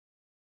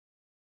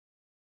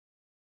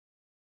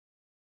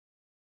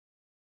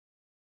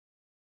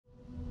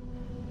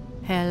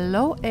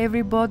Hello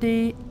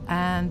everybody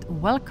and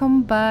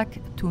welcome back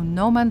to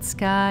No Man's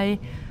Sky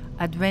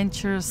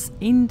Adventures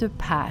in the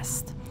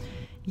Past.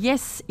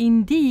 Yes,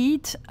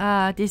 indeed,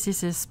 this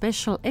is a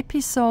special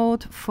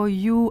episode for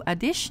you,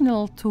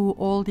 additional to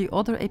all the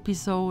other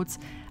episodes,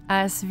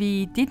 as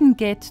we didn't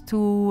get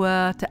to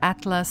the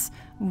Atlas,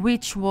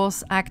 which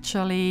was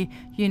actually,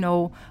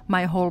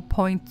 my whole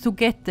point to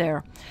get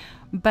there.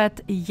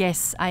 But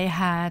yes, I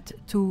had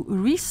to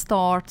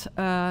restart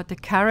the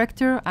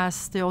character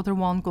as the other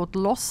one got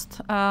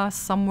lost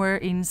somewhere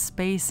in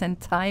space and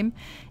time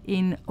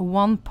in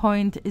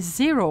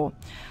 1.0.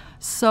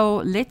 So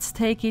let's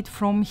take it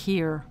from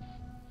here.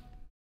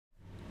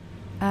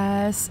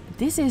 As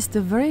this is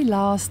the very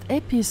last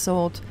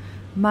episode,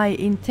 my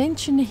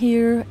intention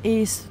here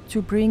is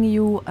to bring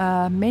you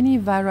many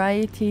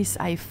varieties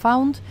I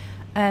found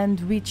and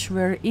which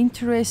were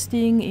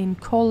interesting in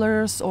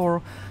colors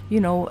or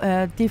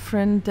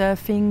different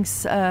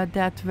things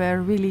that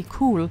were really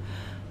cool.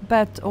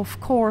 But of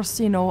course,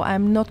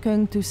 I'm not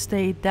going to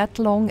stay that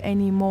long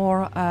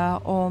anymore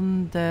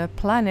on the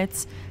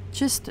planets,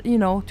 just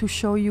to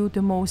show you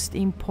the most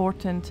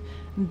important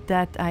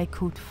that I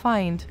could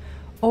find.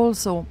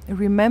 Also,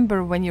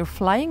 remember, when you're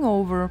flying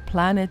over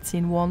planets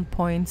in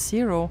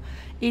 1.0,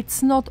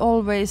 it's not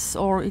always,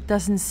 or it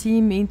doesn't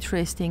seem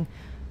interesting.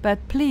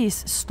 But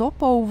please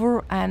stop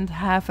over and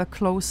have a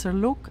closer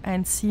look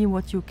and see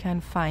what you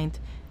can find.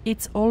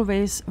 It's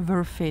always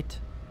worth it.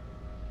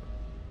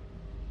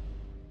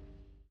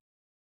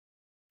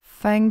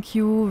 Thank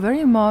you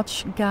very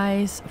much,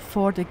 guys,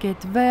 for the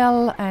get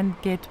well and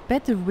get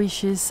better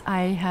wishes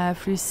I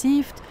have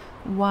received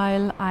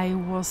while I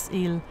was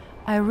ill.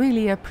 I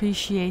really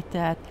appreciate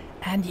that.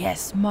 And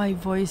yes, my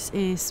voice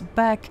is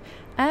back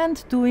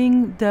and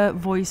doing the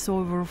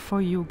voiceover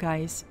for you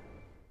guys.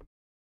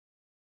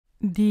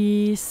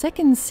 The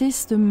second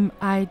system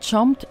I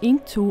jumped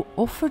into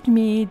offered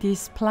me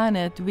this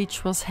planet,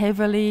 which was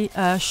heavily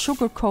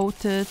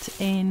sugar-coated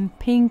in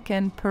pink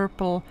and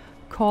purple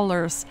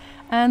colors.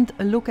 And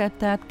look at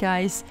that,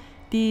 guys,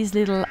 these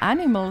little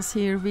animals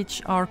here,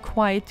 which are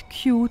quite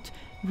cute,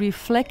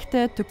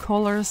 reflected the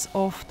colors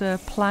of the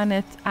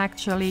planet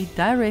actually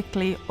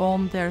directly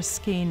on their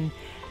skin.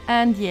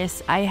 And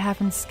yes, I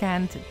haven't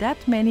scanned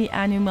that many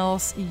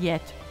animals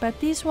yet, but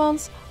these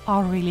ones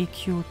are really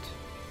cute.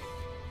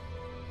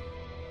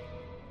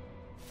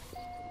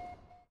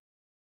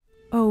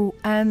 Oh,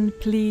 and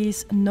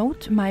please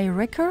note my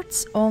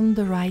records on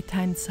the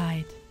right-hand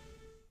side.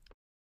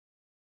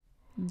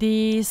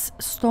 These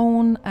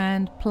stone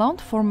and plant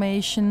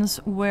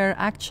formations were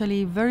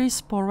actually very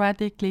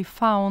sporadically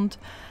found,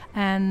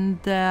 and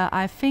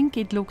I think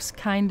it looks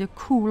kind of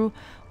cool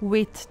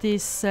with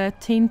this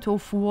tint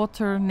of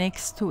water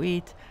next to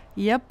it.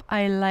 Yep,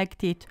 I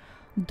liked it.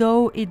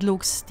 Though it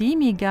looks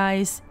steamy,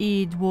 guys,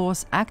 it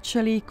was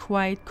actually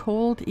quite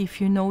cold if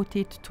you note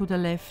it to the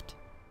left.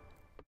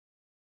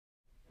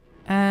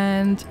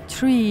 And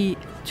 3,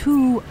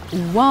 2,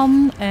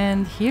 1,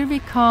 and here we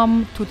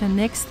come to the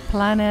next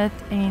planet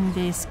in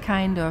this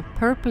kind of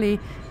purpley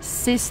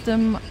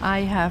system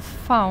I have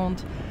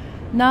found.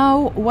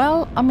 Now,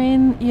 well,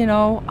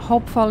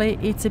 hopefully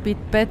it's a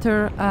bit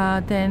better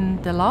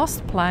than the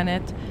last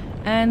planet,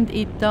 and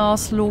it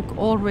does look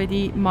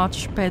already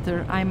much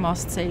better, I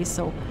must say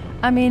so.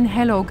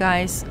 Hello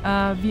guys,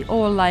 we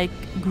all like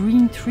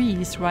green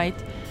trees, right?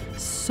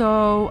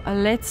 So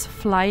let's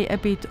fly a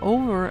bit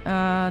over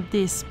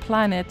this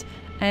planet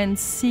and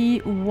see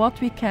what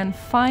we can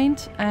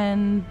find,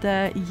 and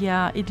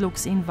yeah, it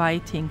looks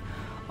inviting.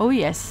 Oh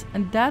yes,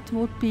 and that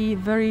would be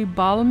very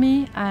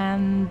balmy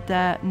and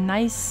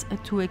nice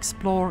to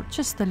explore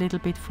just a little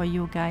bit for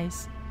you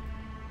guys.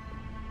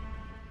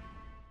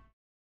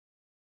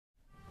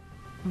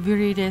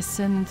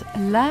 Viridescent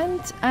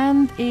land,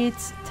 and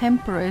it's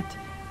temperate.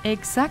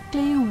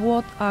 Exactly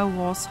what I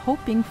was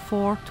hoping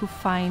for to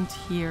find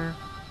here.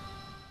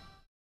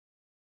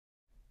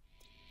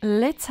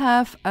 Let's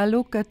have a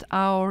look at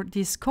our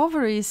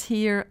discoveries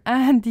here.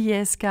 And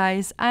yes,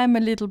 guys, I'm a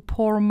little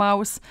poor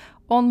mouse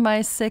on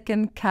my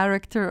second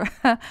character.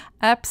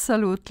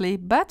 Absolutely.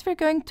 But we're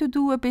going to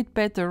do a bit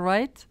better,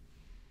 right?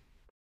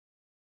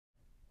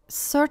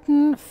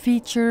 Certain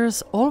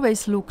features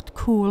always looked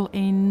cool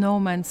in No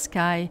Man's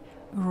Sky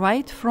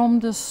right from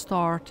the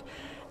start.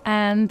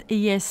 And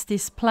yes,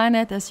 this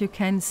planet, as you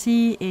can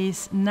see,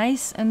 is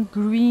nice and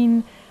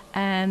green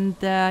and,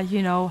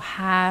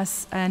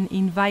 has an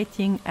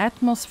inviting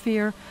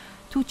atmosphere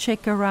to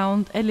check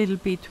around a little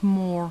bit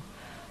more.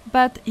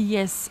 But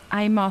yes,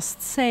 I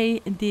must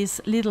say,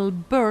 these little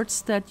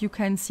birds that you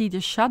can see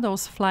the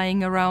shadows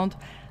flying around,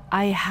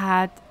 I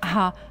had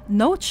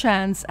no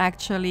chance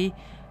actually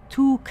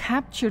to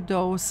capture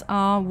those.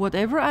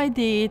 Whatever I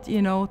did,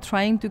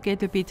 trying to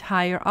get a bit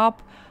higher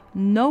up,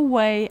 no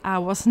way, I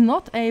was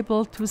not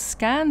able to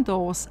scan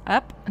those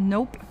up.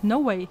 Nope, no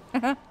way.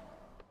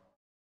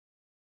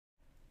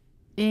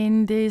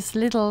 In this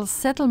little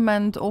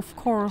settlement, of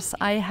course,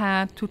 I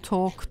had to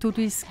talk to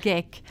this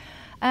gek.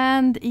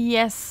 And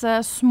yes,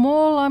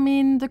 small, I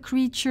mean, the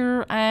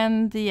creature,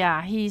 and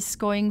yeah, he's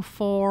going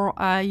for,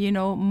 you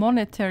know,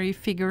 monetary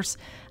figures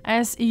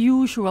as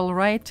usual,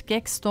 right?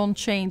 Gex don't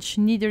change,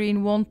 neither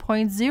in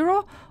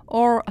 1.0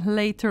 or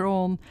later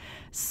on.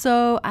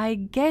 So I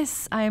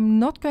guess I'm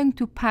not going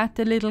to pat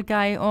the little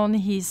guy on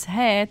his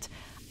head.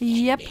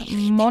 Yep,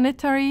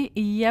 monetary,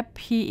 yep,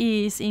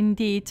 he is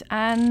indeed.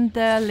 And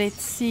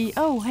let's see,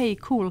 oh, hey,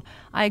 cool,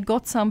 I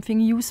got something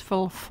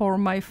useful for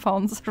my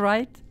funds,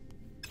 right?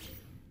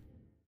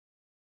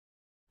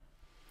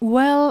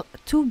 Well,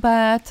 too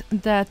bad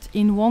that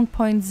in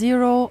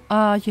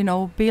 1.0, you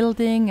know,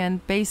 building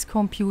and base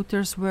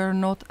computers were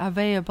not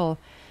available.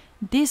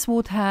 This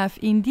would have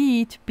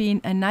indeed been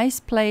a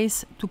nice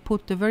place to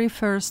put the very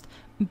first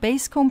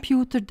base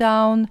computer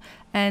down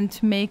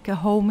and make a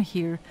home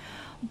here.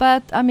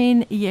 But I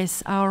mean,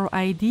 yes, our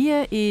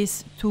idea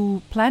is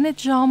to planet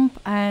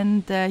jump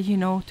and, you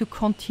know, to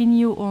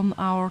continue on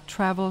our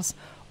travels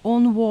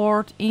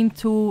onward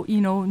into, you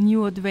know,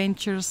 new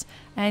adventures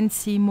and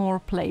see more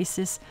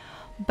places.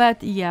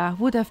 But yeah,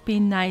 would have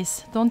been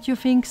nice, don't you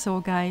think so,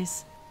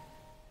 guys?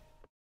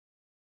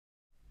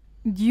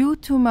 Due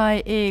to my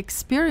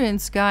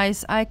experience,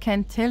 guys, I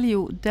can tell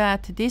you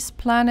that this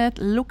planet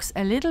looks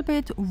a little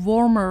bit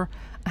warmer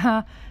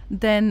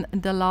than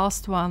the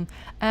last one.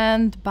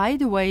 And by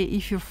the way,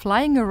 if you're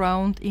flying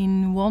around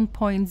in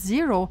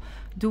 1.0,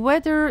 the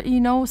weather, you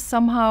know,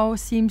 somehow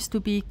seems to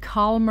be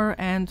calmer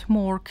and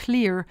more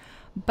clear.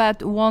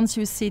 But once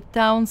you sit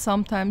down,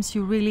 sometimes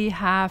you really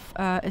have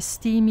a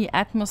steamy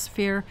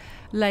atmosphere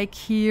like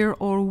here,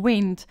 or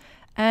wind.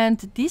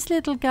 And these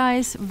little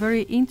guys,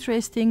 very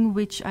interesting,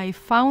 which I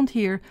found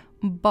here,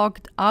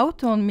 bugged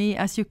out on me.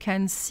 As you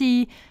can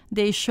see,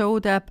 they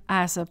showed up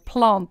as a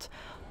plant.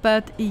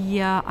 But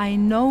yeah, I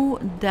know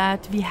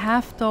that we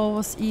have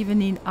those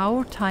even in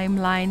our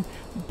timeline,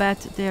 but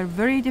they're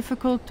very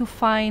difficult to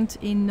find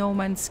in No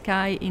Man's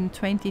Sky in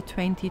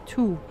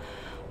 2022.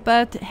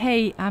 But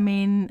hey, I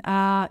mean,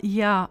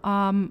 yeah,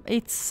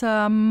 it's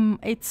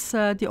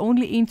the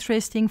only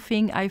interesting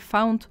thing I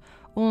found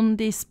on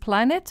this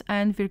planet,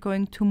 and we're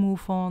going to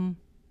move on.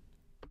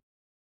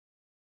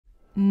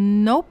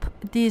 Nope,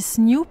 this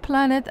new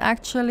planet,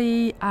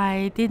 actually,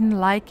 I didn't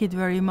like it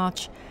very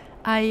much.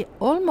 I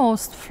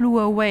almost flew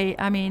away.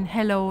 I mean,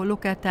 hello,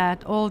 look at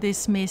that, all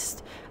this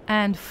mist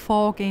and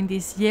fog in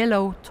these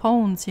yellow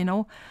tones, you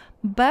know.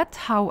 But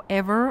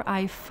however,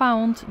 I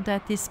found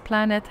that this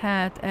planet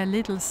had a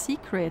little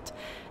secret.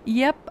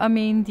 Yep, I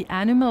mean, the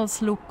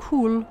animals look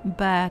cool,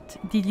 but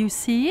did you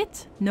see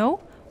it? No?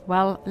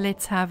 Well,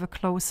 let's have a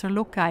closer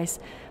look, guys.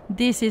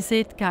 This is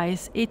it,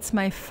 guys. It's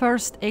my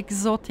first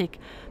exotic.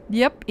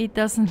 Yep, it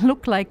doesn't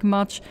look like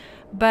much,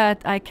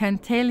 but I can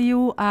tell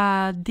you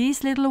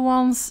these little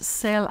ones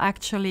sell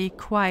actually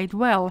quite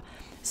well.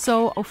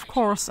 So, of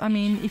course, I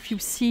mean, if you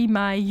see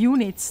my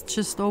units,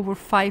 just over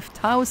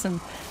 5,000,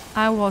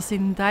 I was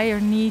in dire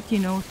need, you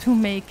know, to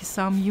make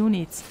some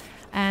units.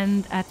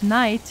 And at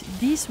night,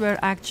 these were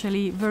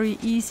actually very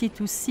easy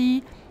to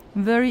see,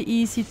 very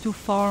easy to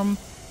farm.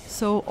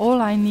 So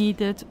all I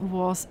needed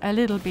was a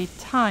little bit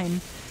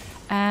time.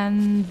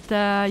 And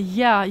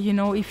yeah, you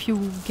know, if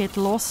you get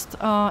lost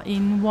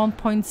in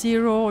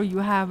 1.0, or you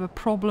have a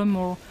problem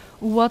or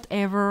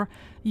whatever,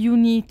 you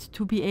need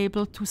to be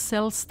able to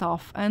sell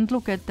stuff. And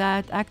look at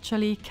that,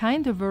 actually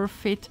kind of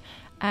worth it.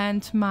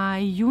 And my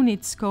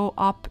units go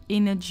up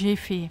in a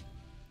jiffy.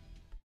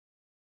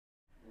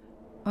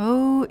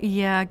 Oh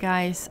yeah,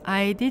 guys,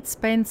 I did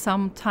spend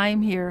some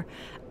time here,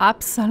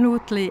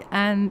 absolutely.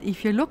 And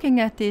if you're looking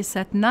at this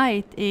at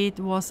night, it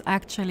was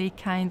actually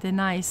kind of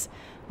nice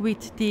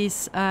with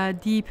this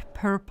deep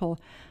purple.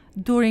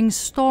 During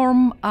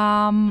storm,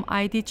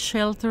 I did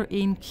shelter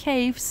in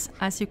caves,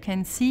 as you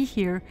can see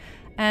here.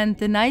 And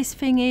the nice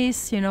thing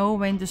is, you know,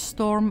 when the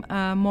storm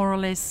more or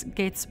less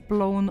gets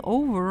blown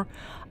over,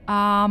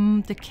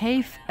 the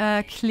cave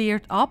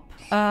cleared up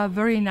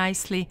very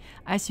nicely,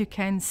 as you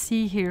can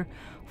see here,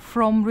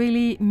 from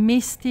really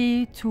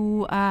misty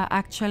to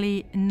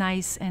actually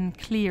nice and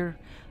clear.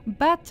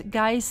 But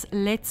guys,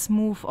 let's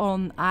move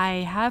on.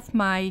 I have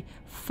my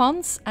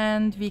funds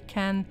and we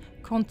can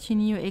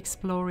continue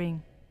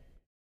exploring.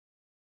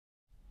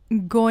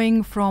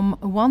 Going from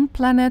one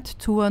planet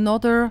to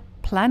another,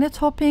 planet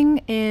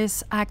hopping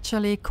is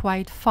actually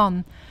quite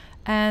fun.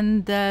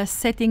 And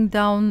setting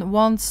down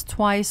once,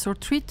 twice or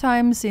 3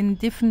 times in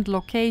different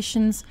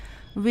locations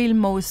will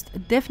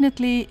most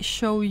definitely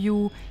show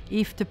you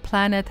if the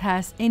planet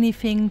has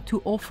anything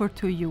to offer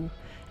to you.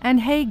 And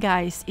hey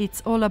guys,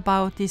 it's all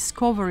about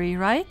discovery,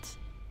 right?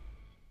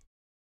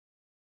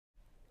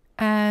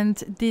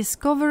 And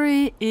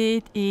discovery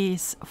it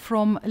is,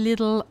 from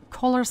little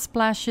color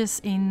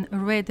splashes in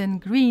red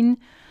and green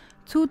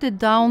to the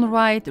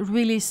downright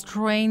really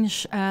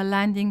strange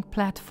landing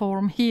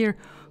platform here,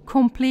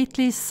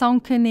 completely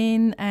sunken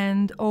in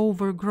and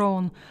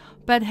overgrown.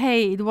 But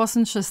hey, it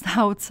wasn't just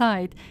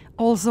outside,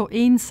 also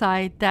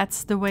inside.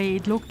 That's the way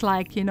it looked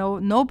like, you know.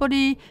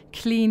 Nobody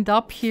cleaned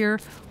up here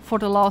for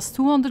the last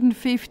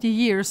 250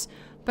 years.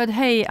 But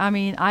hey, I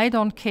mean, I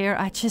don't care.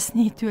 I just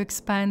need to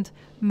expand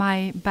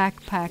my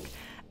backpack.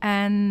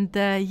 And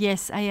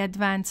yes, I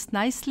advanced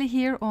nicely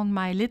here on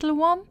my little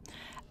one.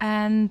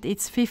 And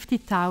it's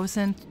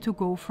 50,000 to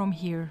go from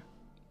here.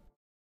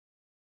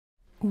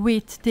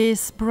 With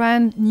this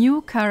brand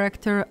new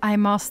character, I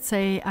must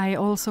say I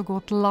also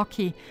got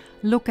lucky.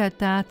 Look at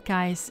that,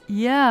 guys.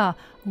 Yeah,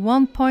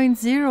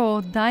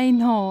 1.0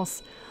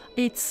 dinos.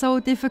 It's so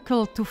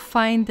difficult to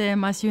find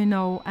them, as you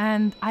know,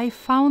 and I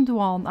found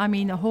one, I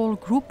mean a whole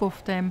group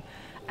of them.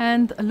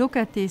 And look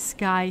at this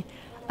guy.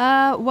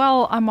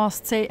 Well, I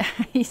must say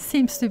he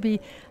seems to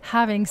be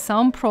having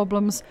some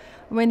problems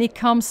when it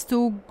comes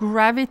to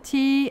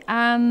gravity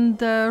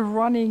and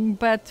running,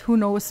 but who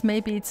knows,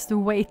 maybe it's the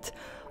weight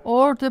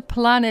or the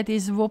planet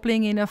is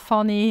wobbling in a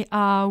funny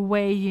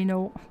way, you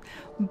know.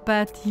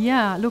 But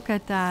yeah, look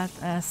at that,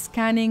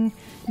 scanning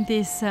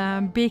this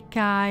big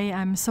guy.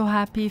 I'm so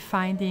happy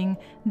finding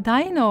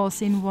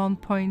dinos in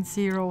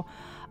 1.0.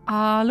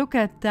 Look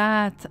at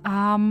that.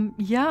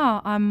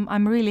 Yeah,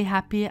 I'm really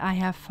happy I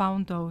have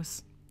found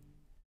those.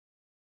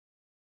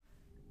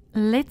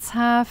 Let's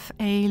have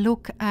a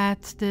look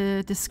at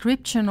the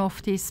description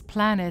of this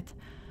planet.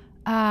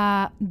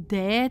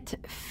 Dead,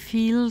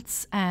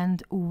 fields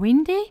and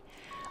windy?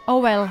 Oh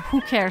well,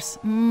 who cares?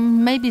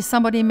 Maybe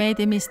somebody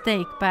made a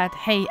mistake, but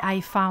hey, I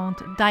found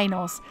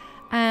dinos.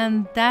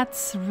 And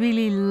that's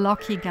really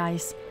lucky,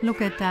 guys.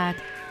 Look at that.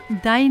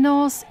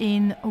 Dinos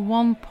in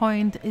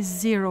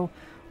 1.0.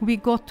 We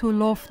got to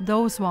love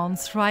those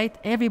ones, right?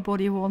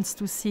 Everybody wants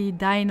to see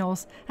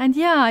dinos. And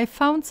yeah, I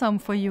found some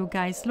for you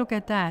guys. Look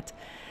at that.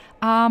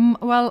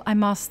 Well, I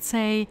must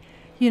say,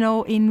 you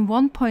know, in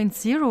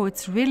 1.0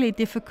 it's really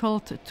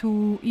difficult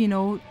to, you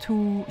know,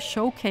 to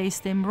showcase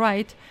them,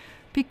 right?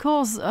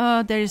 Because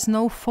there is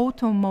no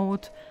photo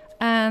mode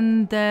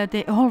and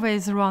they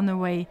always run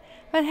away.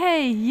 But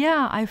hey,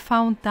 yeah, I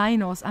found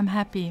dinos. I'm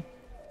happy.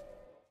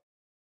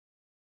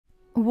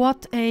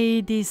 What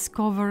a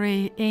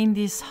discovery in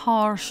this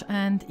harsh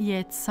and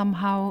yet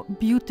somehow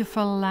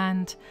beautiful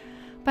land.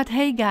 But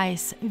hey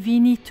guys, we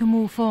need to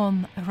move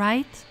on,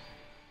 right?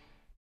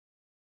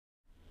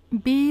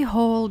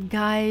 Behold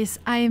guys,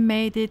 I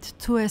made it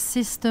to a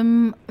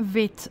system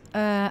with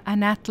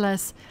an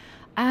atlas,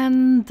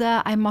 and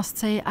I must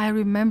say I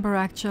remember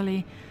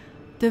actually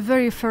the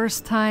very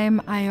first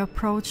time I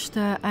approached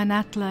an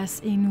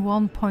atlas in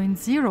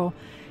 1.0.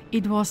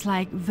 It was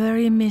like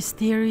very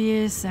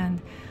mysterious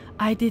and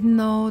I didn't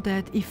know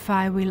that if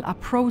I will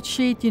approach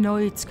it, you know,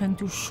 it's going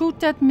to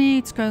shoot at me,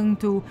 it's going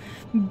to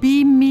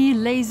beam me,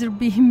 laser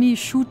beam me,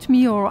 shoot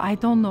me, or I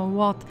don't know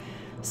what.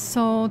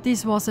 So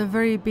this was a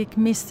very big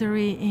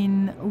mystery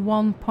in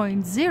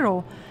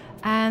 1.0,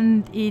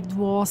 and it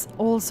was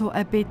also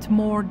a bit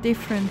more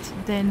different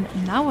than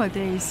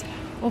nowadays.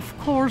 Of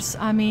course,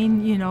 I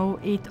mean, you know,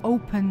 it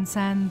opens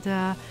and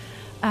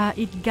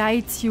it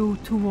guides you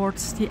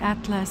towards the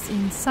atlas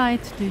inside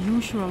the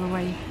usual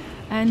way.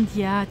 And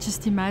yeah,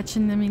 just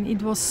imagine, I mean,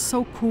 it was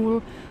so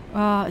cool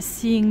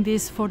seeing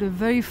this for the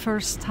very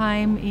first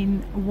time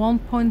in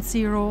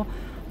 1.0,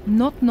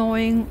 not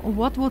knowing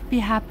what would be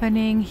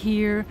happening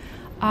here,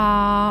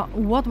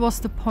 what was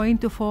the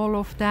point of all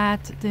of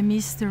that, the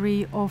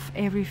mystery of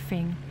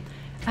everything.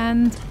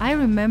 And I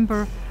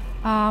remember,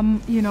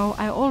 you know,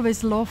 I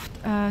always loved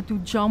to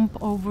jump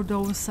over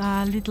those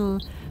little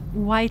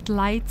white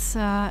lights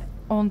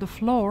on the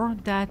floor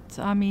that,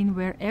 I mean,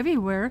 were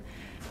everywhere.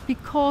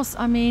 Because,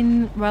 I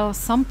mean, well,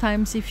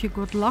 sometimes if you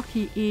got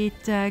lucky,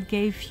 it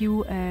gave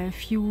you a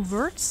few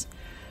words.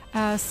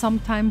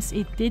 Sometimes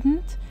it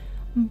didn't.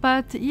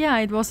 But yeah,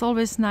 it was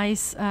always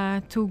nice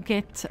to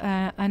get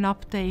an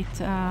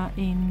update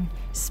in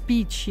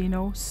speech, you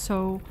know.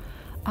 So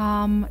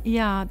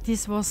yeah,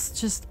 this was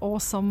just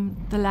awesome,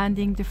 the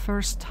landing the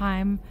first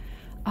time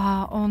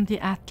on the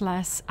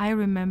Atlas. I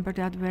remember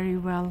that very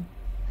well.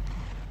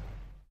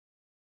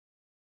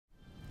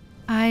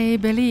 I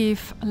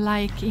believe,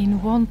 like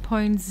in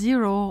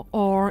 1.0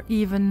 or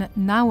even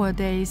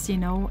nowadays, you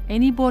know,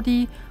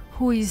 anybody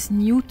who is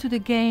new to the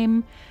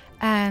game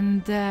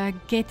and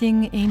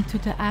getting into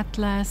the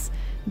Atlas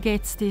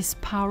gets this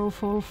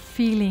powerful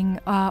feeling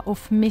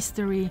of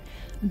mystery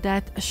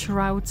that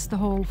shrouds the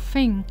whole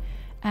thing.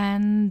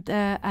 And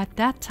at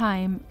that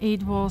time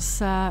it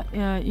was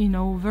you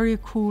know, very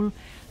cool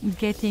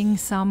getting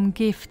some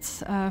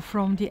gifts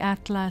from the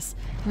Atlas.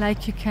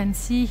 Like you can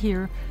see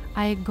here,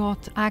 I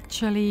got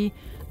actually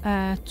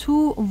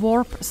 2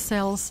 warp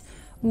cells,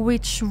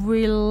 which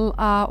will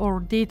or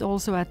did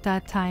also at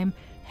that time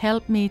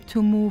help me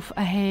to move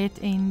ahead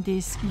in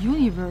this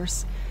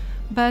universe.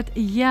 But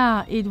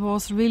yeah, it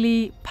was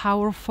really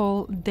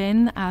powerful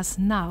then as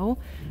now.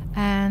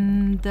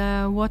 And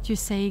what you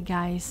say,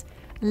 guys?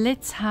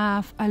 Let's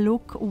have a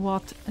look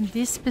what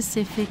this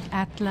specific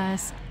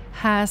Atlas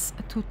has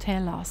to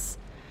tell us.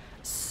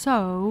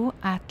 So,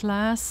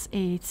 Atlas,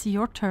 it's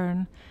your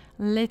turn.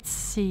 Let's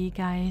see,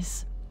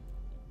 guys.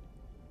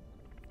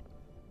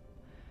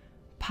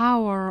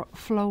 Power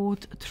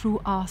flowed through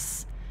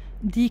us.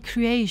 The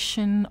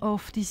creation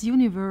of this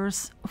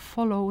universe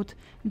followed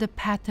the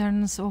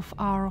patterns of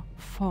our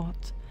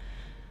thought.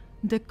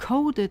 The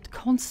coded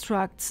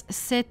constructs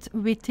set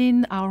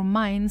within our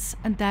minds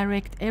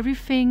direct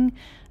everything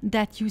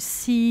that you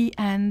see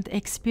and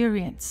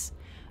experience.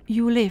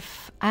 You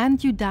live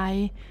and you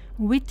die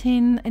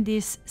within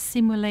this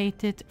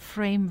simulated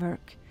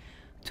framework.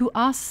 To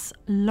us,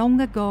 long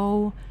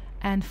ago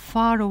and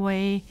far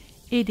away,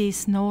 it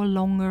is no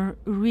longer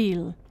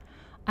real.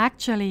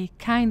 Actually,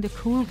 kinda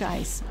cool,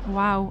 guys.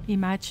 Wow,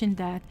 imagine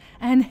that.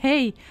 And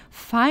hey,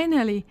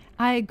 finally,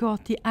 I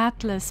got the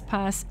Atlas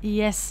Pass.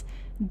 Yes,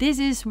 this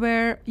is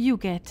where you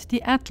get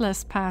the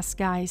Atlas Pass,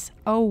 guys.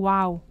 Oh,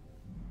 wow.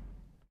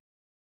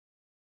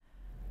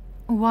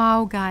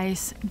 Wow,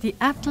 guys, the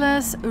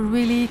Atlas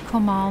really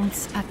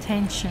commands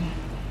attention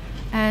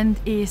and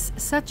is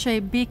such a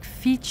big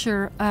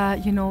feature,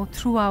 you know,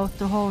 throughout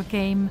the whole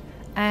game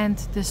and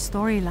the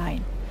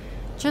storyline.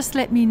 Just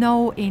let me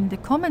know in the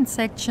comment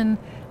section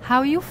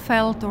how you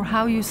felt or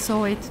how you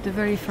saw it the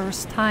very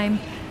first time,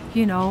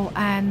 you know,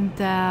 and,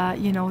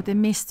 you know, the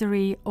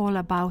mystery all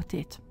about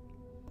it.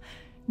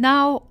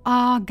 Now,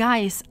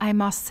 guys, I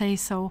must say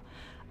so.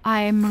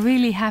 I am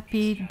really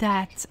happy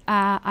that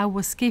I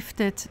was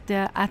gifted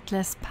the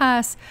Atlas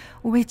Pass,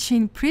 which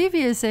in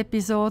previous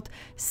episode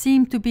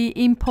seemed to be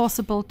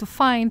impossible to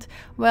find.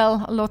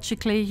 Well,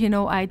 logically, you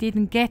know, I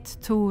didn't get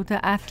to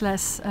the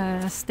Atlas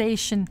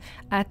station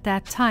at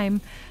that time.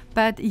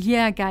 But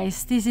yeah,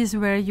 guys, this is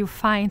where you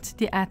find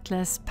the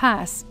Atlas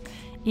Pass.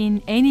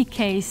 In any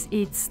case,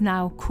 it's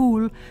now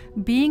cool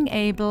being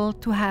able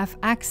to have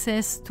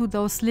access to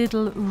those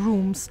little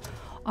rooms.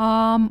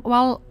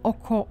 Well,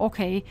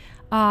 okay.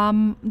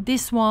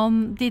 This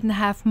one didn't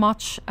have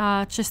much,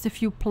 just a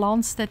few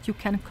plants that you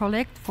can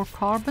collect for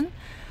carbon.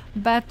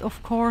 But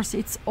of course,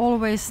 it's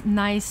always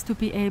nice to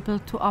be able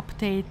to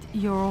update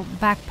your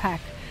backpack.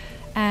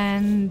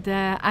 And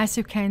as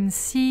you can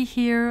see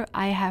here,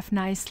 I have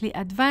nicely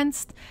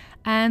advanced.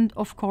 And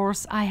of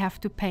course, I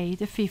have to pay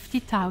the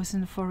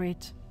 50,000 for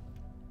it.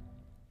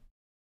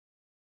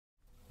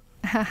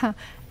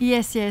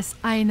 Yes,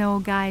 I know,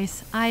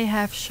 guys. I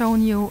have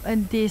shown you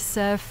this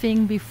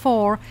thing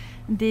before,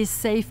 this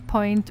save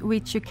point,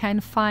 which you can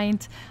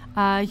find,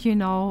 you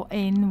know,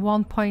 in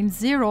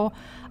 1.0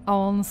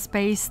 on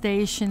space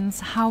stations.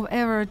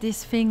 However,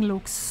 this thing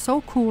looks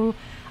so cool.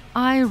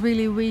 I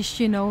really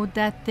wish, you know,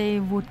 that they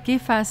would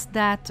give us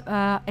that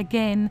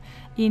again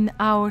in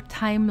our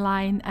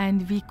timeline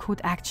and we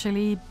could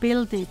actually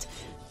build it.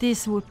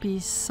 This would be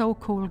so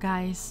cool,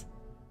 guys.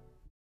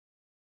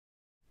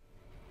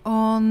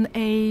 On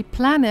a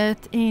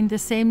planet in the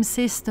same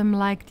system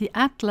like the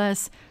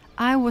Atlas,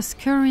 I was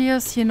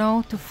curious, you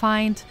know, to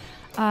find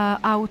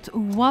out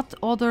what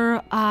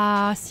other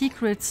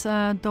secrets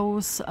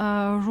those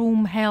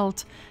room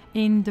held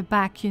in the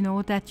back, you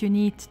know, that you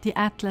need the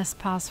Atlas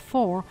Pass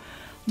for.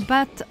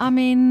 But I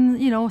mean,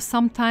 you know,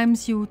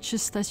 sometimes you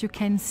just, as you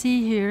can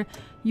see here,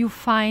 you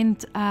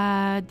find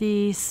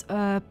these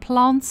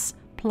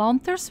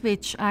planters,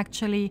 which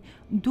actually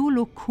do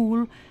look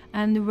cool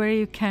and where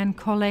you can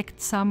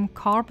collect some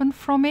carbon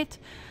from it.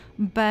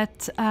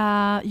 But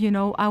you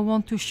know, I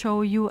want to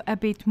show you a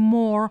bit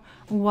more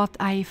what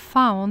I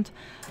found.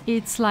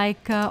 It's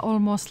like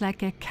almost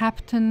like a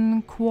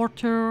captain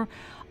quarter,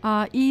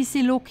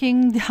 easy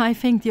looking. I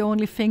think the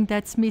only thing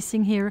that's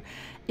missing here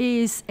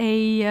is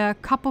a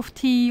cup of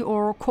tea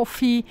or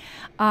coffee,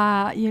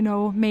 you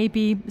know,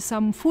 maybe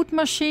some food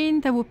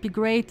machine. That would be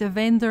great, a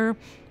vendor,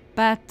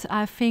 but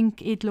I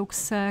think it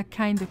looks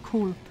kind of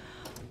cool.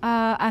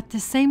 At the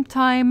same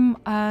time,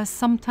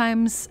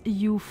 sometimes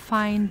you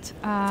find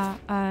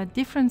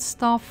different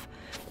stuff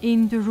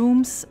in the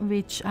rooms,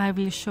 which I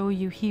will show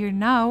you here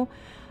now,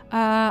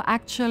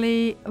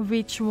 actually,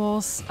 which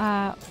was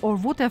or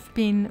would have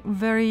been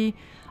very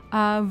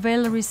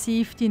well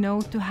received, you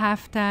know, to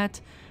have that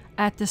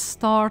at the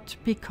start,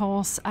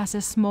 because as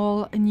a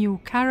small new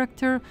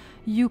character,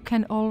 you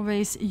can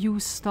always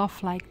use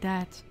stuff like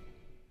that.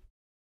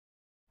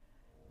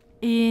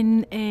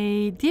 In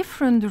a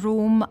different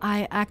room,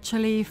 I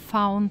actually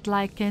found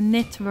like a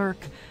network,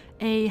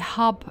 a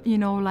hub, you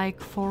know, like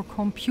for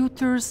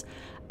computers.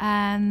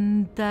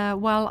 And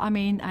well, I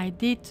mean, I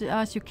did,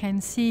 as you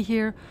can see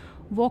here,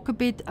 walk a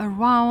bit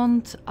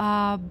around,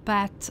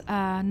 but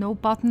no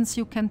buttons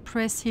you can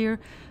press here,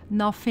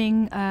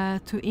 nothing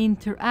to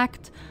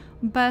interact.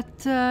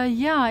 But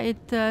yeah,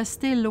 it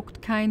still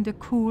looked kind of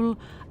cool.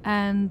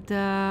 And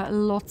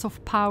lots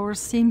of power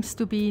seems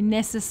to be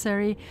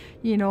necessary,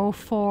 you know,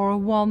 for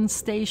one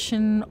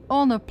station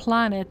on a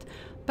planet.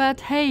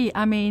 But hey,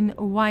 I mean,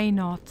 why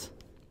not?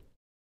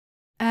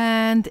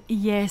 And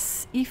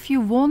yes, if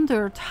you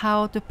wondered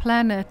how the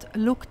planet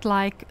looked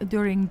like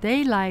during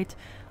daylight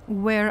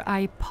where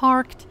I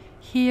parked,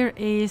 here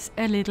is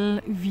a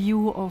little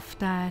view of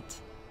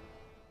that.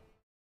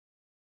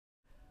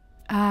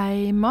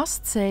 I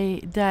must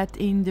say that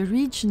in the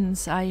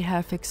regions I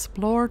have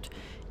explored,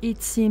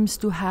 it seems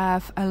to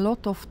have a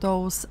lot of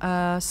those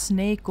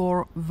snake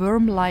or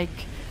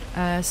worm-like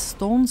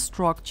stone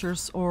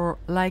structures, or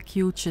like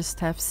you just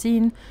have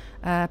seen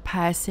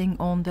passing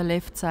on the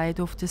left side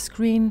of the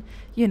screen,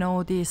 you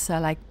know, these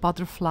like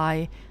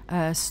butterfly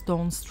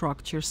stone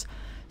structures.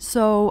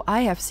 So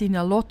I have seen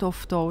a lot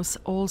of those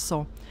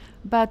also.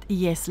 But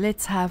yes,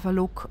 let's have a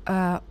look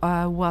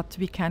what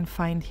we can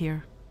find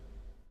here.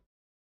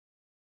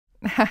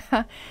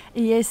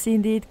 Yes,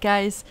 indeed,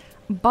 guys.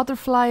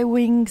 Butterfly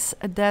wings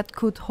that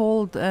could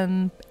hold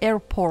an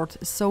airport,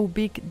 so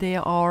big they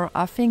are.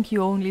 I think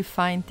you only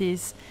find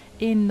this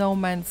in No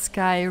Man's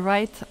Sky,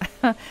 right?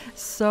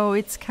 So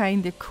it's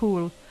kinda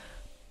cool.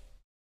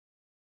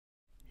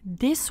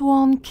 This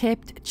one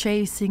kept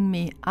chasing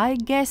me. I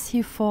guess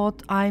he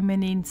thought I'm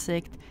an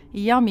insect.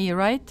 Yummy,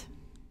 right?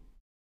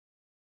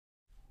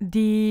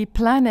 The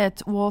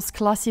planet was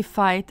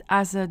classified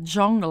as a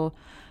jungle,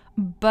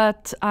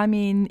 but I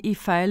mean,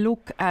 if I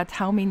look at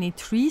how many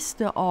trees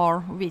there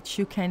are, which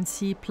you can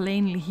see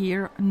plainly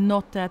here,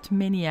 not that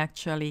many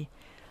actually.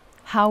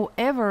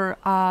 However,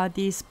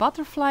 these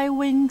butterfly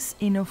wings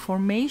in a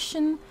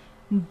formation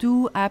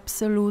do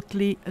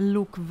absolutely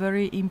look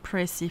very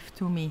impressive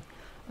to me.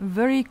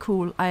 Very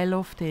cool, I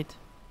loved it.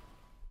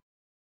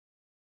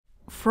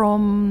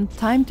 From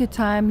time to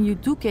time you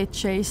do get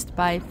chased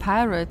by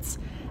pirates,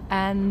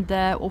 and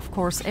of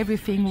course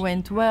everything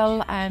went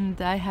well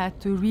and I had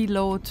to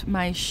reload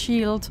my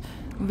shield,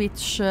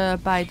 which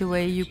by the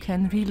way you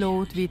can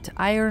reload with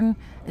iron,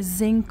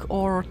 zinc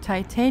or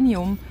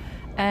titanium,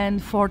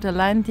 and for the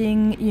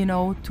landing, you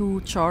know,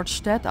 to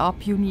charge that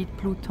up you need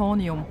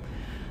plutonium.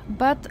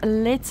 But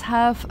let's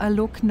have a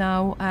look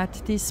now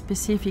at this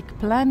specific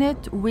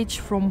planet, which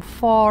from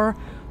far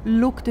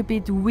looked a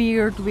bit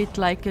weird with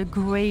like a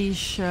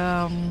grayish,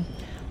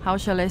 how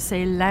shall I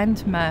say,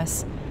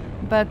 landmass.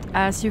 But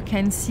as you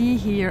can see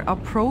here,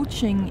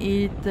 approaching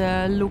it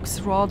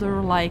looks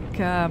rather like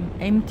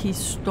empty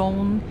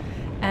stone,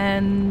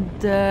 and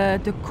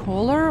the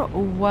color,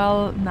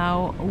 well,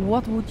 now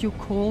what would you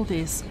call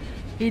this?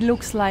 It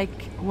looks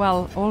like,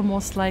 well,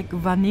 almost like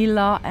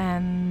vanilla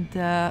and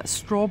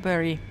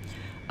strawberry.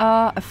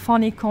 A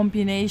funny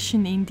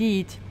combination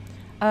indeed.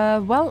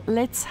 Well,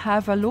 let's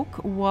have a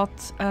look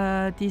what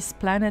this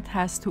planet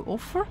has to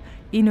offer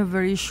in a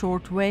very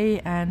short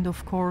way, and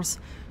of course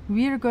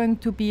we're going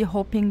to be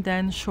hopping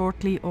then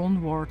shortly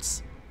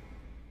onwards.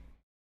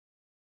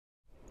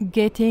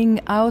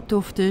 Getting out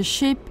of the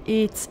ship,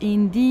 it's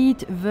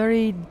indeed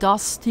very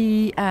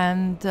dusty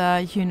and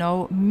you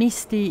know,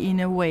 misty in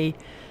a way.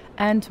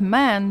 And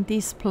man,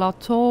 this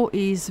plateau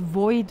is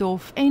void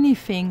of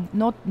anything,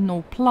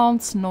 no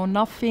plants, no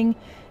nothing.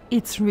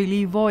 It's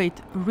really void,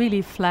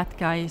 really flat,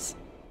 guys.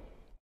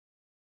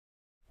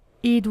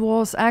 It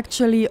was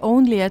actually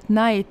only at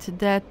night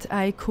that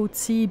I could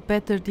see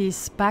better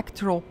this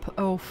backdrop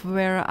of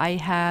where I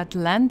had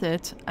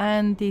landed,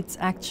 and it's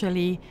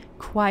actually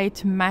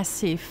quite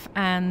massive,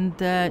 and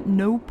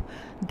nope,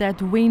 that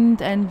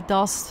wind and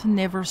dust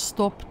never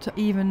stopped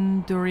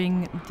even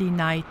during the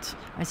night,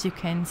 as you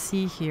can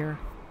see here.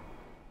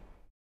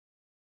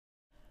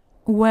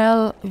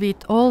 Well,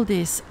 with all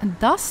this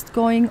dust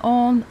going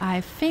on,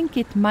 I think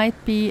it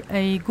might be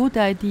a good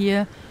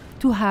idea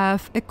to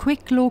have a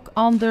quick look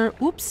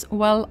underwater,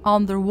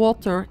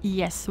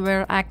 yes,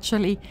 where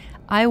actually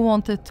I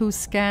wanted to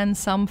scan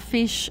some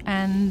fish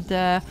and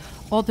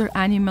other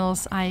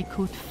animals I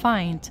could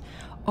find.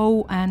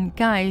 Oh, and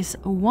guys,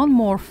 one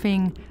more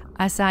thing,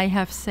 as I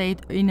have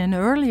said in an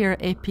earlier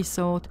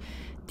episode,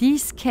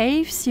 these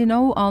caves, you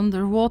know,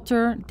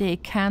 underwater, they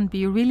can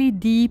be really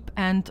deep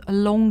and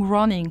long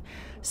running.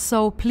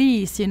 So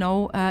please, you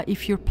know,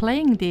 if you're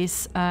playing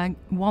this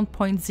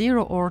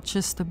 1.0 or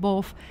just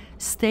above,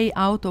 stay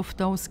out of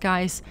those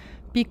guys,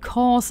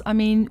 because I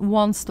mean,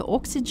 once the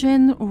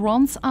oxygen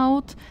runs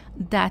out,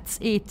 that's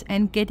it,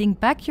 and getting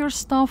back your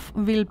stuff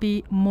will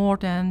be more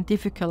than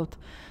difficult.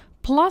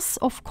 Plus,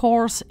 of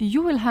course,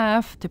 you will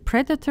have the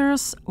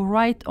predators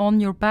right on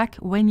your back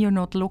when you're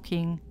not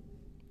looking.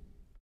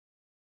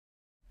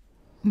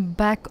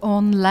 Back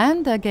on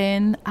land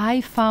again,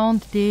 I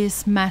found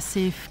this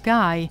massive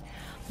guy,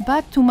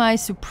 but to my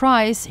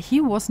surprise,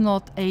 he was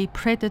not a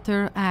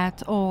predator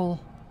at all.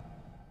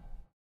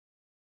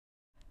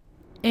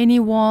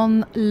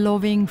 Anyone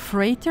loving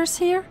freighters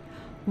here?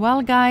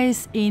 Well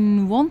guys,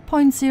 in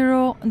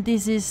 1.0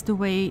 this is the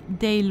way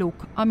they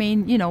look. I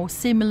mean, you know,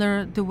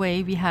 similar the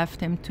way we have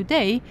them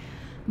today,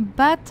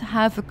 but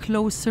have a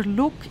closer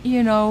look,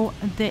 you know,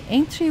 the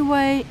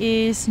entryway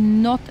is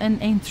not an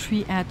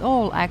entry at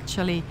all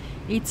actually.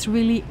 It's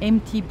really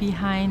empty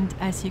behind,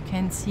 as you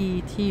can see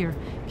it here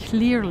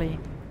clearly.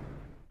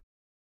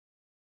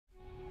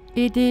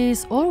 It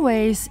is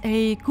always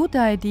a good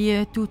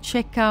idea to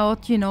check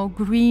out, you know,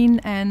 green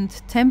and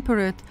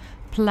temperate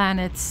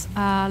planets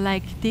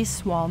like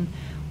this one,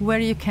 where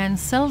you can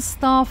sell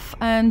stuff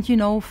and, you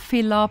know,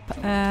 fill up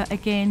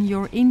again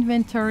your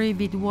inventory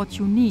with what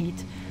you need.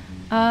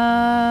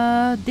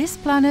 This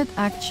planet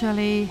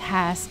actually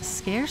has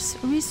scarce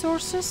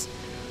resources,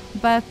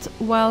 but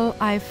well,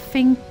 I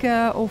think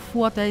of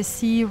what I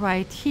see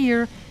right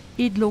here,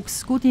 it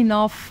looks good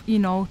enough, you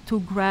know, to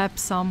grab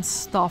some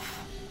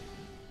stuff.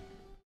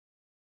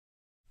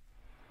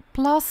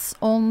 Plus,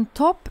 on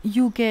top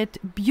you get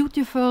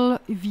beautiful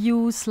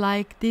views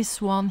like this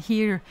one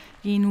here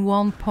in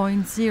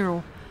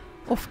 1.0.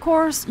 Of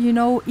course, you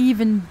know,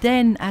 even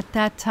then at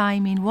that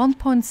time in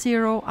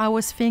 1.0 I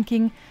was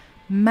thinking,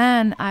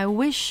 man, I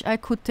wish I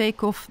could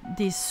take off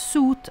this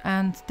suit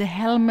and the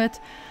helmet,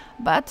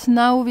 but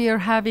now we are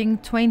having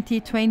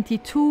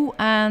 2022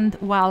 and,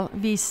 well,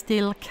 we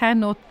still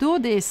cannot do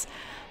this.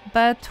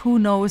 But who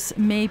knows,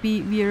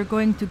 maybe we are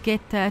going to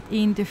get that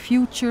in the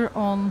future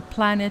on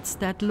planets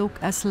that look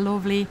as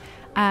lovely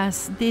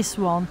as this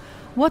one.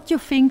 What do you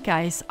think,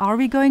 guys? Are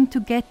we going to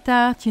get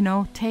that, you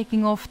know,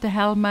 taking off the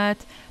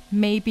helmet,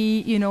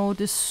 maybe, you know,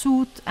 the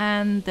suit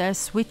and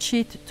switch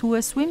it to a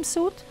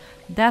swimsuit?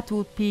 That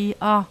would be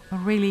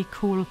really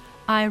cool.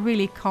 I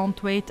really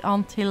can't wait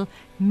until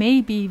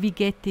maybe we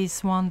get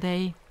this one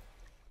day.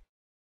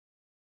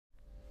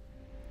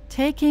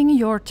 Taking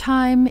your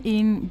time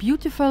in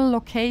beautiful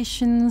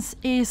locations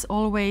is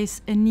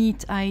always a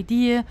neat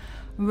idea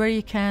where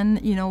you can,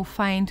 you know,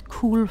 find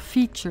cool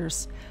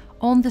features.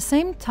 On the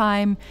same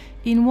time,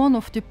 in one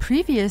of the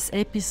previous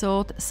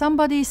episodes,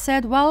 somebody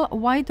said, well,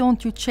 why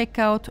don't you check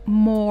out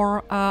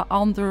more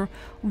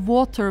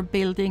underwater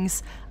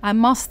buildings? I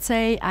must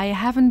say I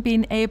haven't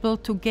been able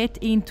to get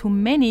into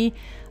many,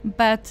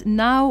 but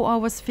now I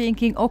was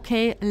thinking,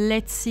 okay,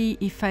 let's see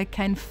if I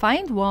can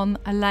find one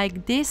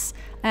like this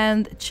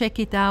and check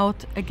it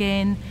out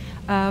again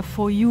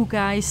for you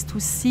guys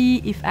to see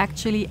if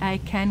actually I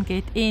can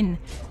get in.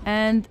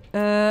 And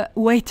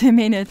wait a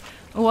minute.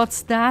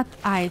 What's that?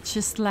 I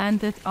just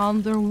landed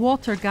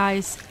underwater,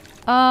 guys.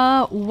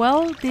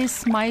 Well,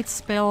 this might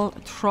spell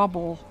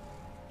trouble.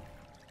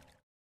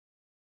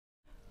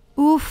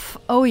 Oof,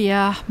 oh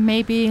yeah,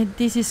 maybe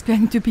this is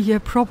going to be a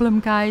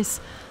problem,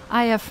 guys.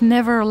 I have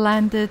never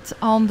landed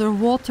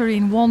underwater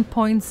in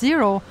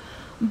 1.0,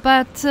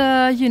 but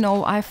you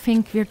know, I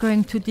think we're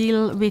going to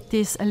deal with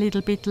this a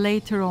little bit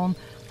later on.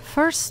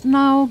 First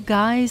now,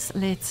 guys,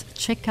 let's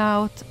check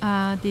out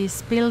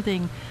this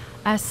building.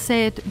 As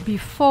said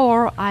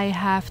before, I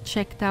have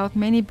checked out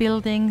many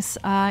buildings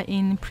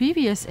in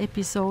previous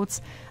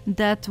episodes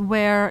that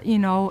were, you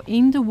know,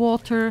 in the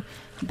water,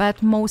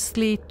 but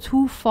mostly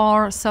too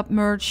far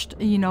submerged,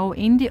 you know,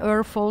 in the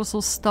earth,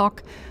 also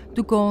stuck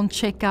to go and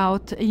check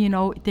out, you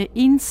know, the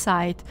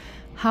inside.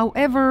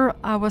 However,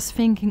 I was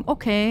thinking,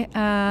 okay,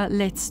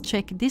 let's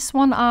check this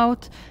one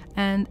out.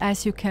 And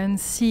as you can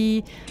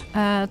see,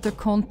 the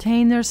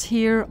containers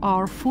here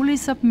are fully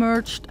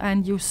submerged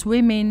and you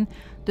swim in.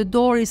 The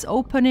door is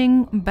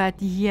opening, but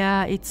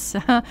yeah, it's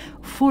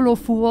full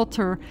of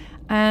water.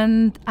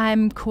 And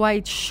I'm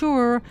quite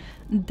sure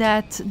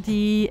that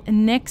the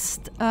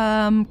next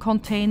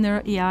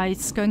container, yeah,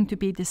 it's going to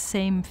be the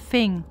same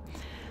thing.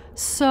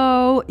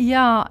 So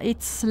yeah,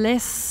 it's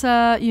less,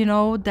 you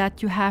know,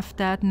 that you have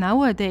that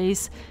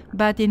nowadays,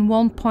 but in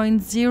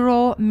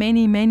 1.0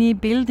 many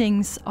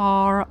buildings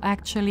are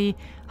actually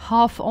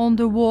half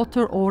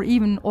underwater or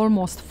even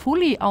almost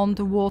fully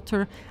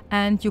underwater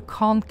and you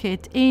can't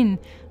get in,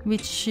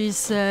 which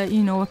is,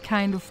 you know, a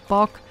kind of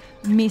bug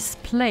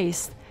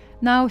misplaced.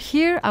 Now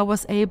here I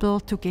was able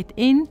to get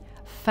in,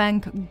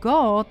 thank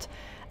God.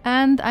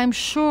 And I'm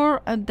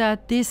sure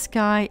that this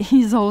guy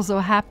is also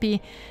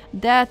happy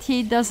that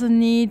he doesn't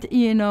need,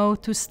 you know,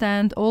 to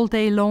stand all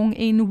day long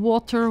in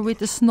water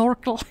with a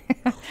snorkel,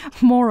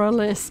 more or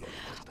less.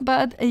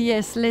 But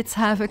yes, let's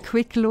have a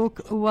quick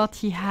look what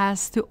he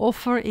has to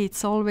offer.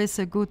 It's always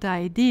a good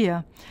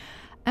idea.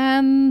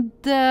 And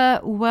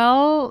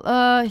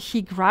well,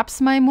 he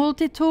grabs my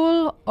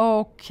multi-tool.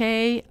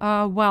 Okay,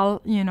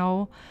 well, you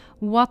know,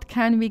 what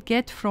can we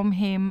get from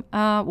him?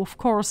 Of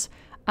course,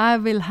 I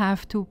will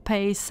have to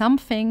pay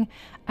something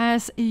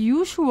as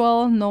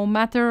usual, no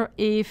matter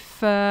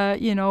if,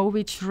 you know,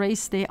 which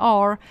race they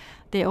are.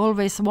 They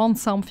always want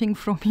something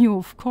from you,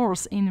 of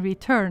course, in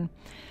return.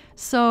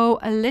 So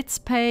let's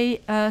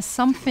pay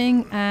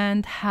something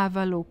and have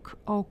a look.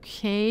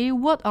 Okay,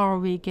 what are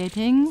we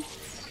getting?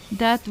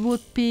 That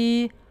would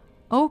be...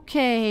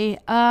 okay,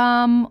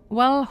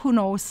 well, who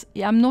knows?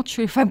 I'm not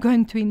sure if I'm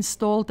going to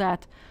install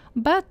that.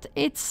 But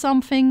it's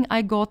something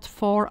I got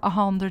for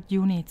 100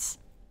 units.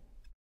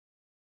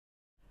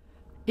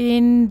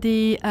 In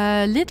the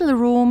little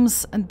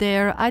rooms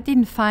there, I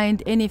didn't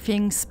find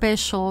anything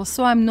special,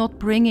 so I'm not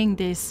bringing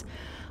this.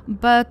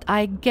 But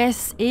I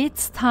guess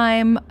it's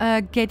time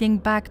getting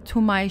back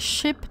to my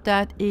ship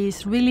that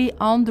is really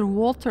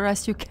underwater,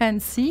 as you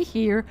can see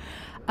here.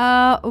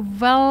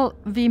 Well,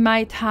 we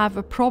might have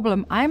a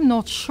problem. I'm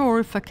not sure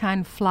if I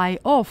can fly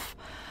off.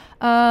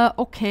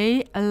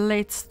 Okay,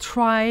 let's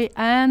try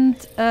and...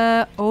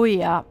 oh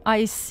yeah,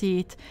 I see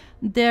it.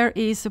 There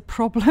is a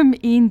problem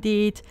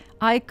indeed.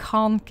 I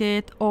can't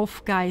get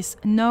off, guys.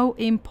 No,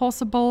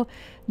 impossible.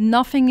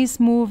 Nothing is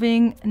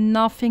moving.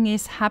 Nothing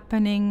is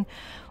happening.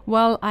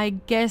 Well, I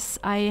guess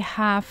I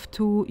have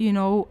to, you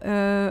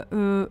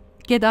know,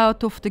 get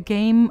out of the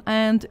game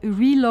and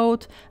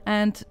reload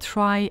and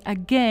try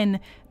again.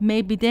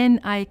 Maybe then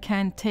I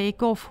can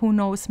take off, who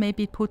knows,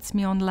 maybe it puts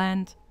me on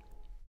land.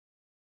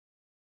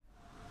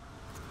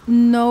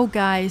 No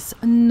guys,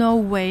 no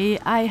way.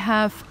 I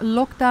have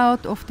logged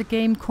out of the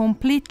game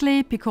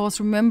completely because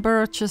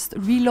remember, just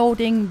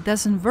reloading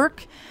doesn't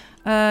work.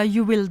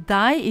 You will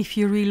die if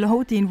you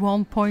reload in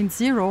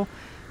 1.0.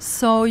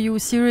 So you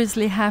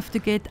seriously have to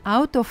get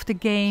out of the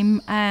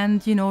game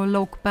and, you know,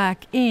 log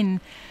back in.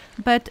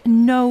 But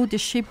no, the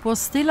ship was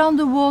still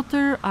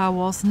underwater. I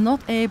was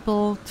not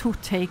able to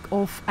take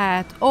off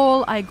at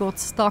all. I got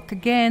stuck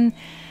again.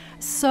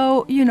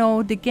 So, you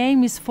know, the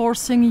game is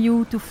forcing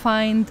you to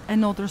find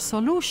another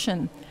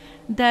solution.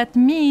 That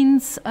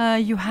means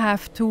you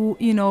have to,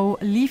 you know,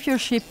 leave your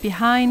ship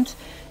behind.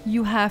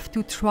 You have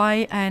to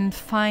try and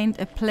find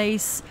a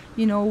place,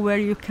 you know, where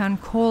you can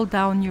call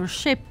down your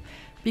ship.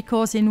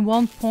 Because in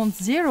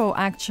 1.0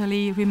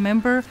 actually,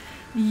 remember,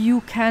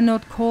 you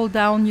cannot call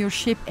down your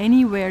ship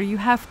anywhere. You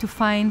have to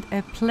find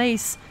a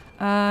place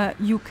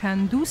you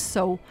can do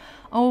so.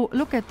 Oh,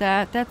 look at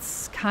that.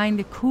 That's kind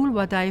of cool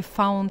what I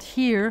found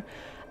here.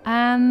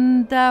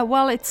 And,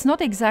 well, it's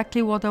not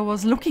exactly what I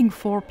was looking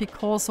for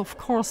because, of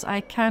course, I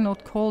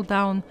cannot call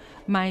down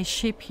my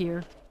ship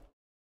here.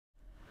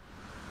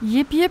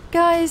 Yep,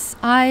 guys,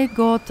 I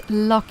got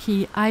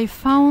lucky. I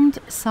found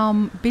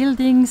some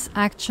buildings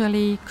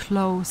actually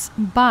close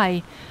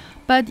by.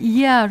 But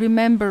yeah,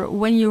 remember,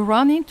 when you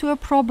run into a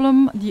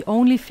problem, the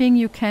only thing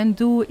you can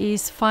do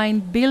is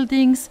find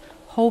buildings,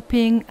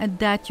 hoping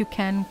that you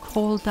can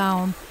call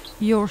down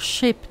your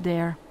ship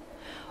there.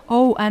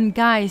 Oh, and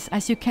guys,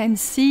 as you can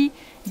see,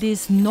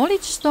 these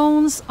knowledge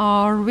stones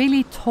are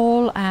really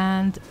tall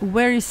and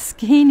very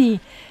skinny.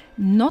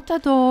 Not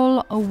at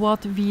all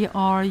what we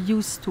are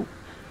used to.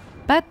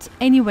 But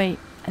anyway,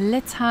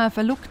 let's have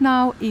a look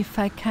now if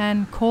I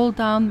can call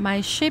down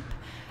my ship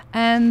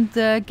and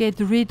get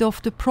rid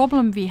of the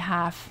problem we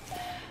have.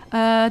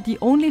 The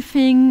only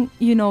thing,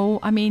 you know,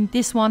 I mean,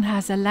 this one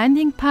has a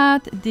landing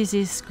pad. This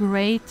is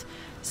great.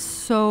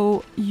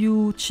 So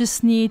you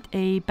just need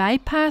a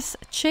bypass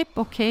chip,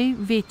 okay,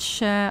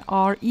 which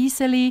are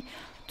easily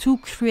to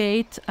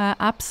create,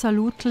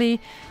 absolutely.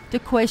 The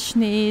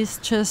question is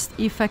just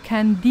if I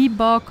can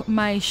debug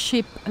my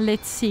ship.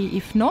 Let's see.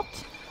 If not,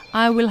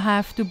 I will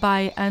have to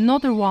buy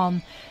another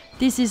one.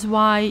 This is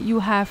why you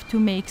have to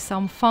make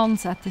some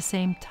funds at the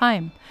same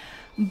time.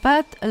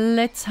 But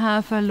let's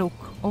have a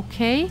look,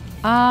 okay?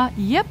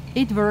 Yep,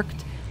 it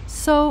worked.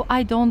 So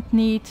I don't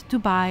need to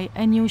buy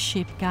a new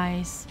ship,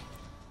 guys.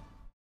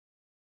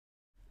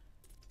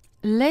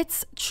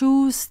 Let's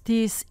choose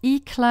this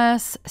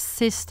E-class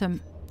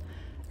system.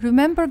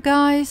 Remember,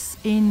 guys,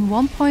 in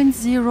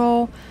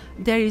 1.0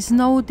 there is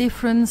no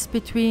difference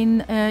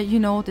between, you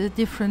know, the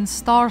different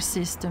star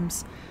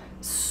systems.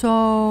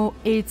 So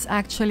it's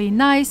actually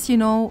nice, you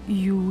know,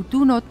 you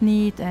do not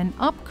need an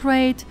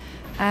upgrade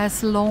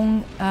as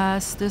long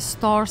as the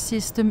star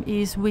system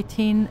is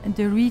within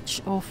the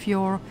reach of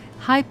your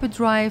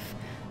hyperdrive.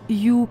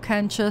 You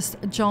can just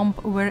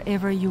jump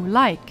wherever you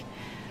like.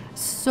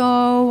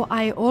 So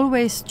I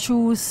always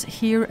choose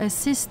here a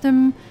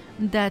system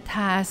that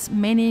has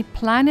many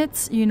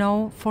planets, you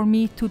know, for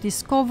me to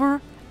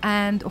discover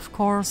and of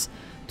course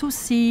to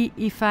see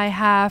if I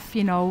have,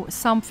 you know,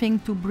 something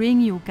to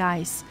bring you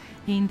guys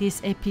in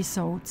these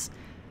episodes.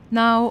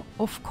 Now,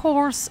 of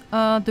course,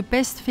 the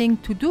best thing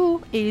to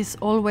do is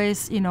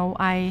always, you know,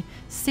 I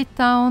sit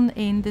down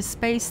in the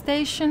space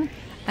station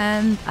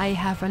and I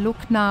have a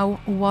look now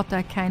what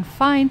I can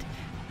find,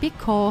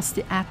 because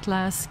the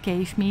Atlas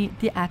gave me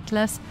the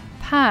Atlas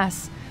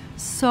pass.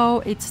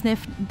 So it's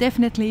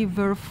definitely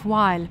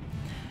worthwhile.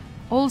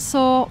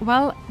 Also,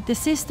 well, the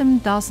system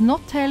does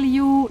not tell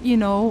you, you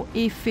know,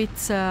 if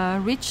it's a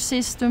rich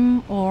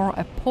system or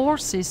a poor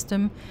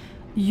system.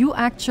 You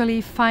actually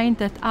find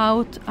that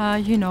out,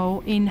 you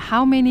know, in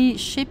how many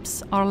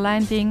ships are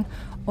landing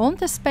on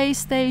the space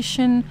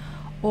station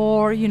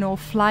or, you know,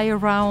 fly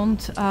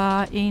around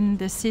in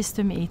the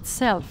system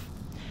itself.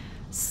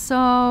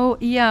 So,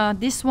 yeah,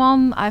 this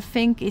one, I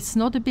think it's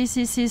not a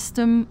busy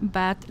system,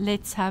 but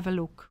let's have a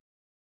look.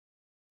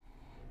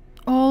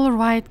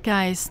 Alright,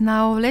 guys,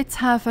 now let's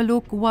have a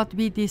look what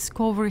we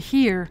discover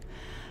here.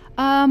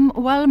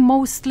 Well,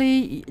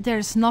 mostly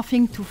there's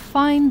nothing to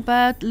find,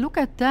 but look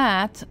at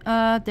that.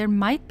 There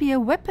might be a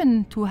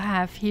weapon to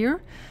have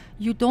here.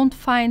 You don't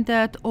find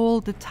that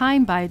all the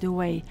time, by the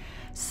way.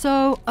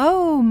 So,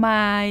 oh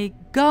my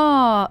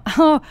god.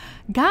 Oh,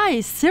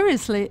 guys,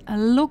 seriously,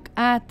 look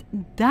at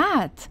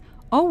that.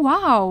 Oh,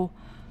 wow.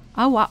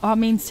 Oh, wow. I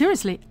mean,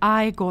 seriously,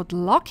 I got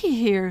lucky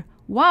here.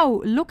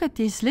 Wow, look at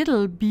this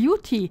little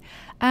beauty.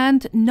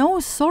 And no,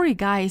 sorry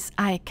guys,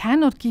 I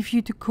cannot give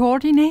you the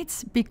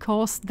coordinates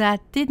because that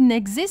didn't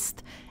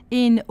exist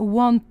in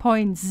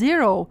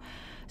 1.0.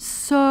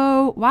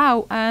 So,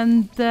 wow,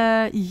 and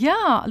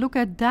yeah, look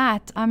at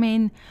that. I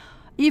mean,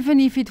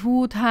 even if it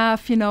would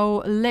have, you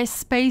know, less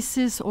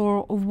spaces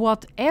or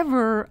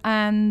whatever.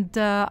 And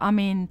I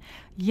mean,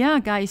 yeah,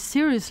 guys,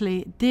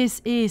 seriously,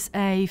 this is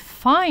a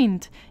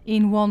find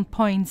in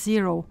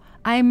 1.0.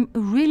 I'm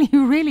really,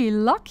 really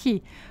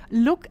lucky.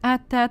 Look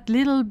at that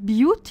little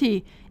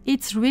beauty.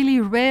 It's really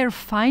rare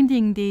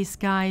finding these,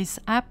 guys,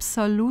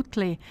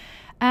 absolutely.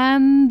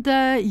 And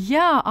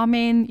yeah, I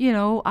mean, you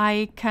know,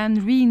 I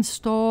can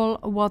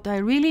reinstall what I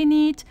really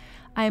need.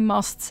 I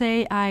must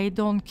say I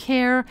don't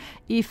care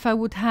if I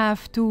would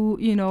have to,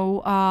 you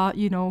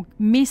know,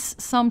 miss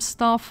some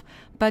stuff.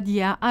 But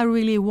yeah, I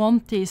really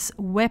want this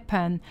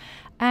weapon.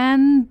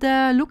 And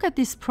look at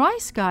this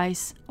price,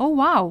 guys. Oh,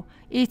 wow.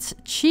 It's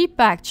cheap,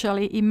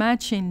 actually.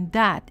 Imagine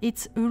that.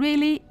 It's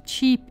really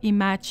cheap,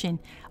 imagine.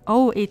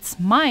 Oh, it's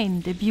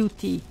mine, the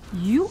beauty.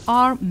 You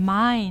are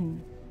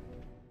mine.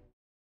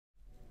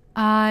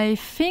 I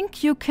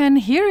think you can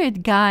hear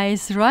it,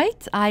 guys,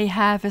 right? I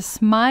have a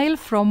smile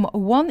from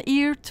one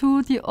ear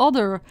to the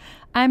other.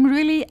 I'm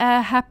really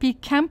a happy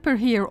camper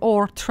here,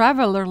 or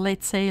traveler,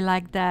 let's say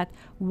like that.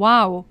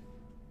 Wow.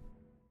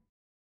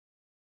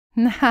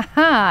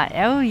 Haha,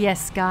 oh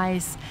yes,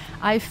 guys.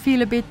 I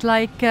feel a bit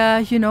like,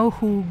 you know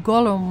who,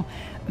 Gollum.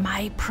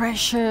 My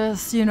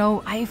precious, you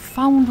know, I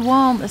found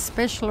one, a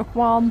special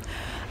one.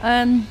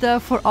 And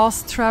for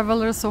us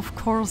travelers, of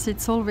course,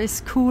 it's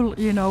always cool,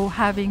 you know,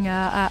 having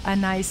a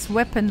nice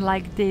weapon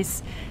like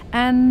this.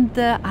 And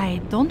I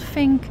don't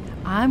think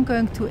I'm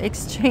going to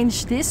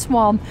exchange this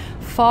one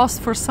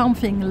fast for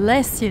something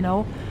less, you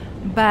know.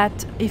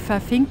 But if I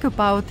think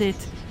about it,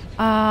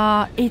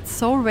 it's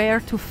so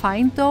rare to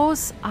find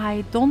those.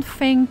 I don't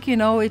think, you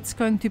know, it's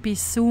going to be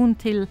soon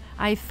till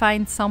I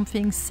find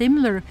something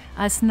similar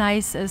as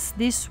nice as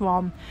this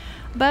one.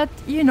 But,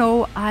 you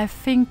know, I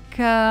think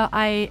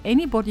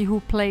anybody who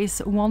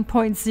plays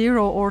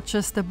 1.0 or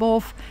just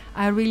above,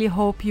 I really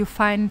hope you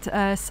find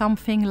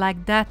something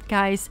like that,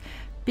 guys,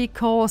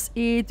 because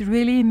it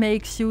really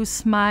makes you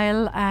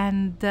smile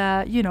and,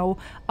 you know,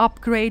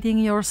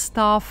 upgrading your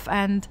stuff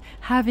and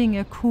having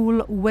a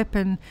cool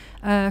weapon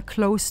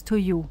close to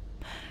you.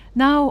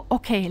 Now,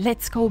 okay,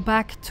 let's go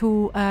back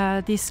to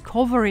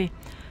Discovery.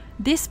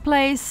 This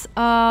place,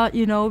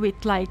 you know,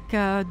 with like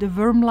the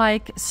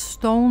worm-like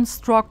stone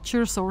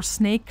structures or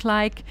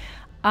snake-like,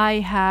 I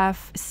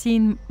have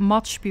seen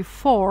much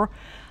before.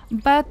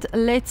 But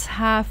let's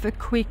have a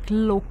quick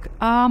look.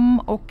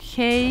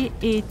 Okay,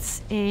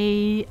 it's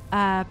a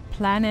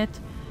planet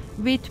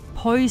with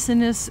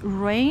poisonous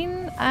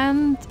rain,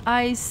 and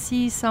I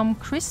see some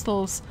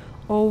crystals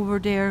over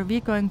there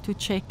we're going to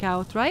check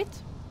out, right?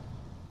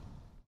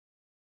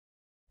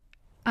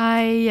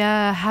 I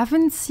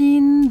haven't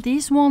seen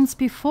these ones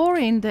before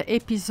in the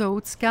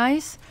episodes,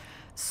 guys.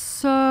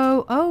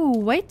 So, oh,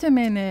 wait a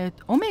minute.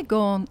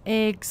 Omegon,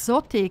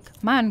 exotic.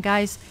 Man,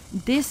 guys,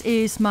 this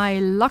is my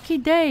lucky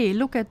day.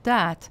 Look at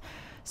that.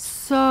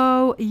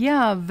 So,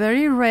 yeah,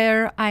 very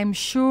rare. I'm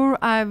sure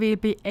I will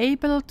be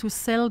able to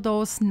sell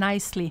those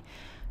nicely.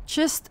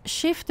 Just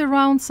shift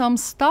around some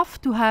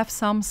stuff to have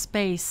some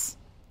space.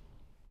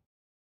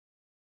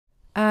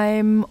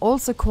 I'm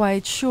also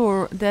quite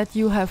sure that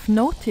you have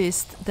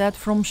noticed that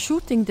from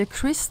shooting the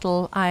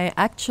crystal, I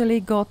actually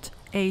got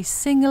a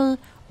single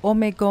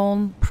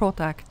Omegon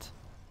product.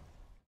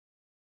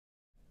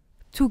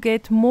 To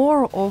get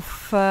more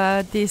of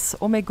this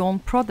Omegon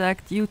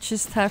product, you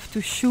just have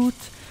to shoot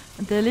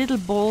the little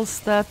balls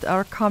that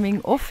are coming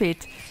off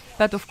it.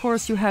 But of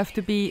course you have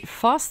to be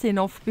fast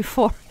enough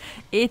before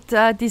it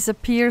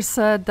disappears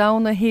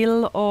down a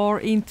hill or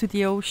into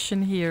the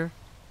ocean here.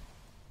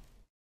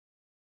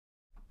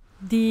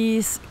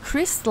 These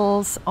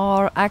crystals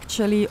are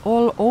actually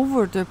all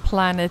over the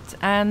planet,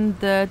 and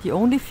the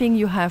only thing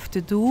you have to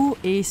do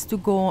is to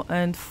go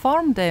and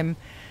farm them.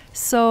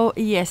 So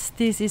yes,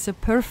 this is a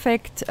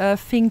perfect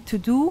thing to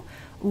do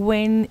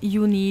when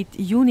you need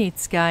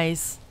units,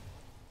 guys.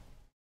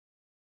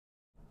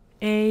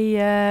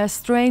 A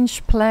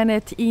strange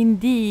planet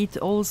indeed,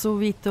 also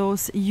with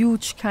those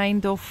huge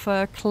kind of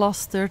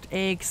clustered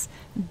eggs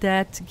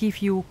that give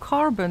you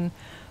carbon.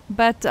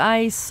 But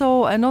I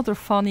saw another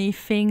funny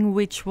thing,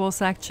 which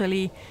was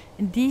actually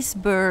these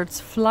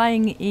birds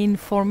flying in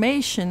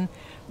formation,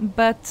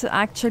 but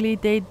actually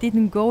they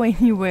didn't go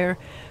anywhere.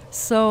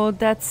 So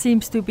that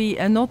seems to be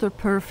another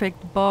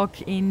perfect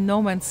bug in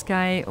No Man's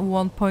Sky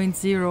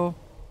 1.0.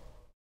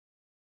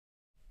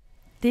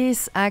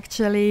 This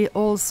actually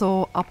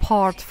also,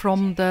 apart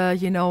from the,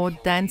 you know,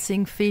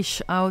 dancing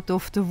fish out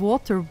of the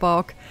water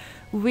bug,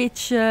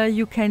 which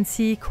you can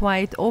see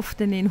quite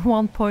often in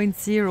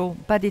 1.0,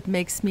 but it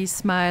makes me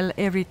smile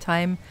every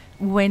time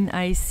when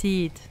I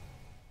see it.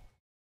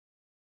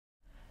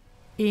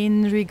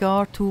 In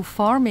regard to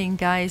farming,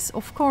 guys,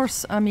 of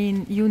course, I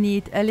mean, you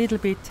need a little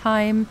bit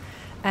time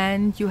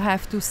and you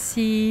have to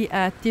see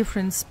at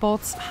different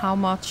spots how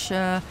much,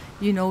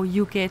 you know,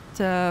 you get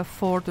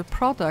for the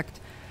product.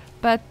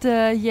 But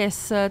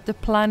yes, the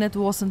planet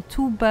wasn't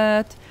too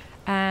bad.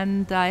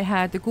 And I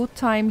had a good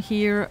time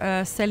here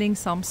selling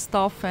some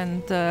stuff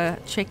and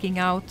checking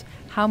out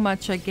how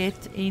much I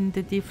get in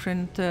the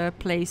different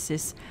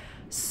places.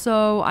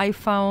 So I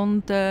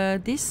found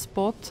this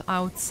spot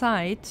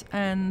outside,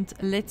 and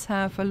let's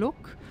have a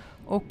look.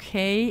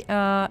 Okay,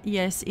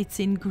 yes, it's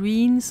in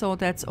green, so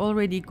that's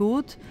already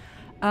good.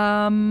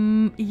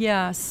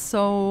 Yeah,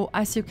 so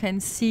as you can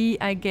see,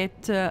 I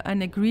get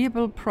an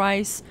agreeable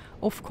price.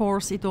 Of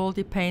course, it all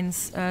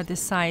depends the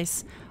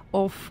size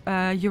of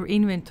your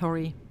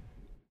inventory.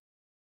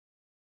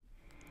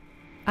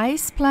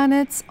 Ice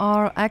planets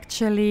are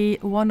actually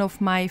one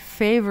of my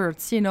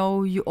favorites. You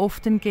know, you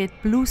often get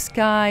blue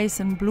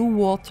skies and blue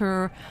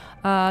water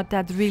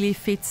that really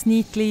fits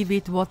neatly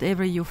with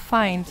whatever you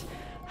find.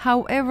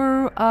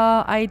 However,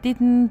 I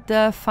didn't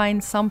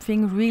find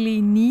something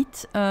really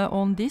neat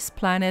on this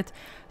planet,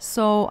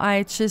 so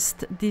I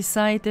just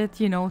decided,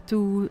 you know,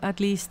 to at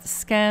least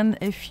scan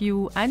a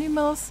few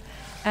animals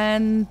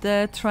and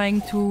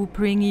trying to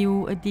bring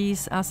you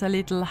these as a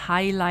little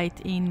highlight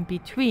in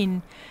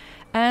between.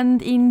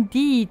 And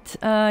indeed,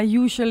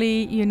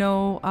 usually, you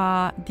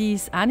know,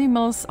 these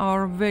animals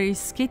are very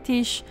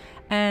skittish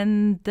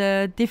and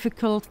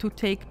difficult to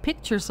take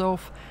pictures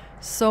of.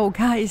 So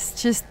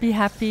guys, just be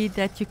happy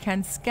that you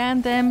can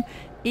scan them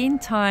in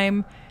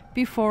time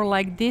before,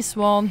 like this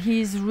one,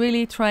 he's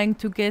really trying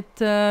to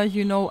get,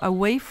 you know,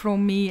 away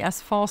from me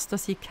as fast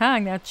as he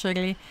can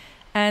actually.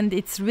 And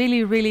it's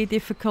really, really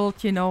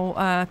difficult, you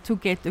know, to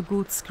get a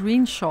good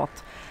screenshot.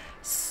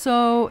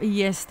 So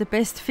yes, the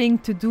best thing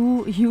to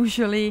do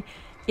usually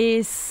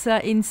is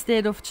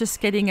instead of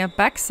just getting a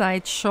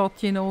backside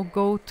shot, you know,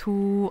 go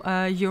to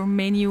your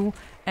menu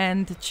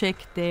and check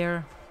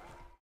there.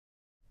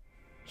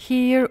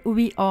 Here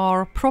we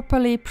are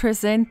properly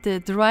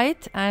presented,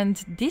 right?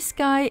 And this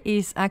guy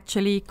is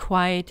actually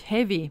quite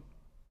heavy.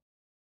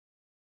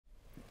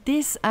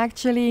 This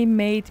actually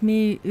made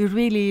me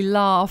really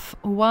laugh.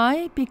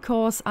 Why?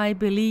 Because I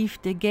believe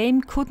the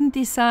game couldn't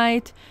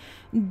decide,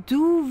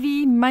 do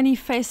we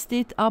manifest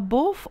it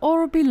above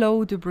or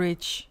below the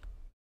bridge?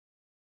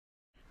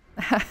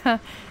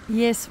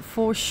 Yes,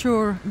 for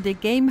sure. The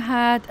game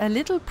had a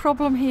little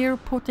problem here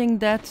putting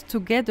that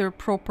together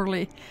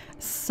properly.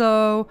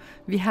 So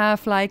we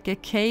have like a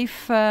cave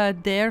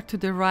there to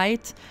the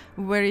right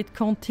where it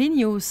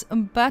continues,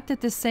 but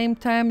at the same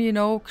time, you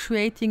know,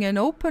 creating an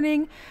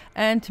opening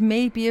and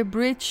maybe a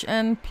bridge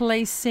and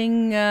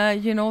placing,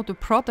 you know, the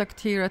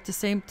product here at the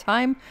same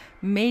time,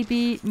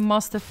 maybe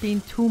must have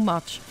been too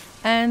much.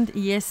 And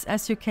yes,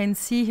 as you can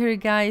see here,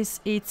 guys,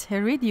 it's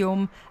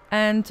iridium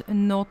and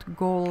not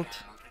gold.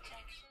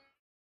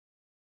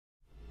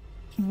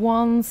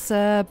 Once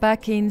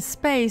back in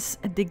space,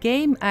 the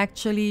game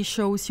actually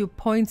shows you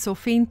points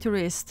of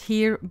interest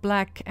here,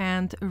 black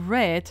and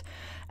red,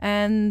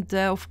 and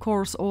of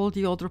course all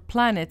the other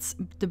planets.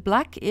 The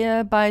black,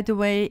 by the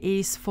way,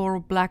 is for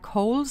black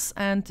holes,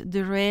 and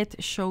the red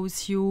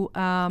shows you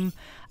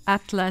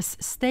Atlas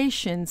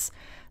stations.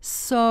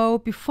 So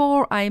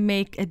before I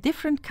make a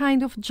different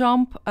kind of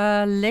jump,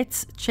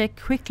 let's check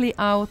quickly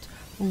out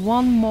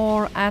one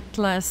more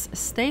Atlas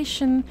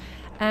station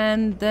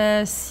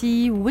and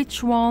see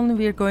which one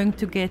we're going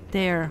to get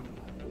there.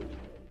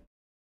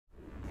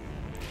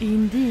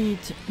 Indeed,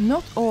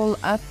 not all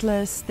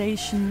Atlas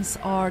stations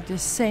are the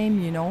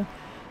same, you know.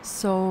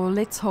 So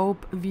let's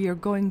hope we are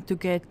going to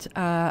get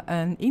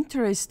an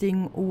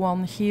interesting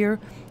one here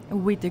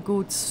with a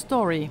good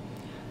story.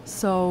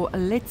 So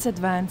let's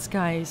advance,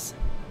 guys.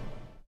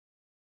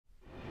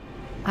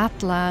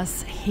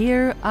 Atlas,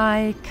 here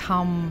I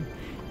come.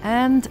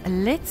 And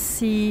let's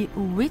see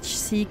which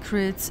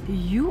secrets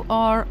you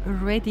are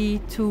ready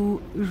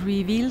to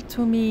reveal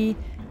to me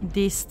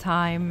this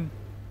time.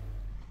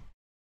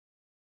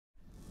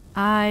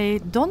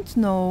 I don't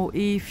know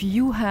if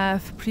you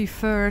have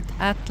preferred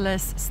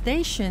Atlas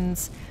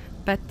stations,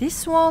 but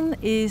this one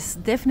is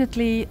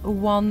definitely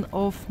one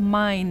of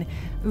mine.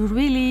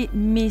 Really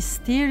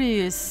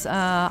mysterious,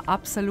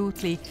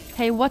 absolutely.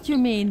 Hey, what do you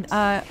mean?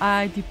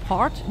 I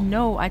depart?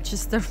 No, I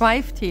just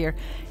arrived here.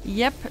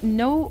 Yep,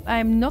 no,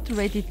 I'm not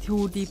ready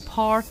to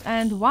depart.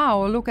 And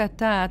wow, look at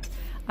that.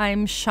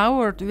 I'm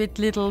showered with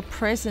little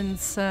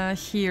presents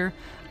here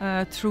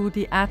through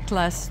the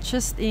Atlas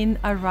just in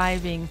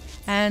arriving.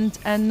 And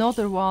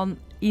another one,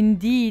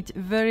 indeed,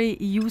 very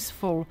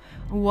useful,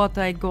 what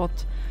I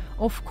got.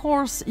 Of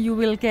course, you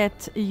will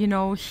get, you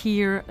know,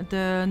 here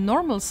the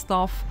normal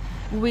stuff,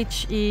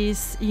 which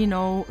is, you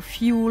know,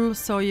 fuel,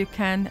 so you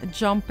can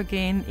jump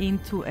again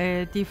into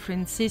a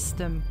different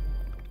system.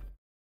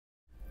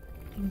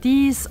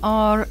 These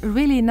are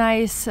really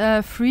nice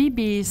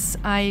freebies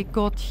I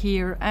got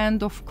here,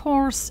 and of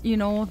course, you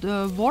know,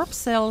 the warp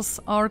cells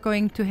are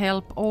going to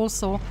help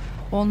also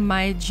on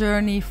my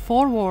journey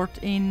forward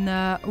in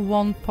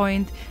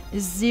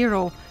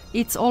 1.0.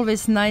 It's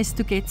always nice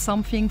to get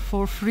something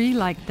for free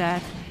like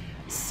that.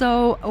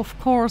 So, of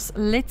course,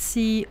 let's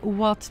see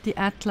what the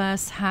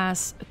Atlas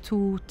has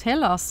to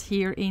tell us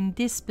here in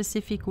this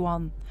specific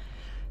one.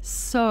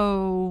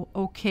 So,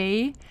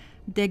 okay,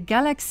 the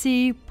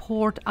galaxy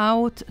poured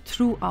out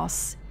through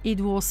us.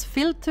 It was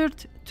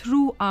filtered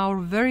through our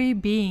very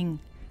being.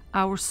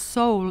 Our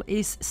soul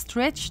is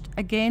stretched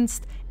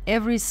against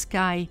every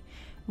sky.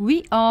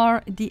 We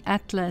are the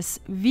atlas,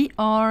 we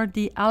are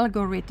the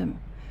algorithm.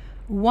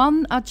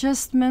 One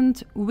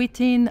adjustment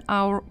within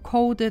our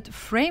coded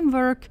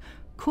framework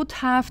could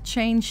have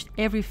changed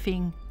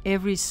everything,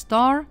 every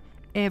star,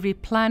 every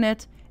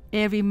planet,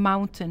 every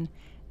mountain,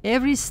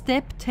 every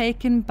step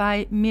taken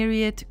by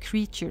myriad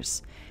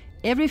creatures.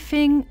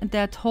 Everything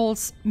that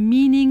holds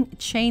meaning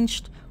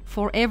changed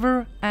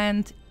forever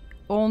and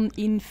on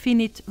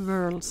infinite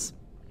worlds.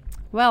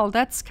 Well,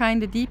 that's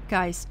kinda deep,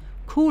 guys.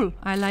 Cool,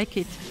 I like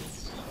it.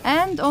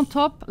 And on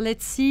top,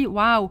 let's see,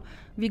 wow,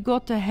 we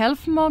got a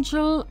health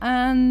module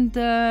and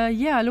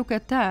yeah, look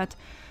at that.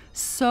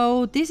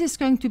 So this is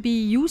going to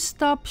be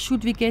used up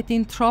should we get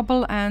in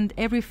trouble and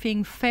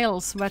everything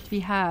fails what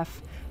we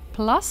have.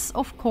 Plus,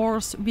 of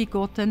course, we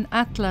got an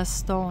Atlas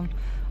stone.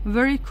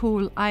 Very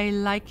cool, I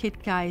like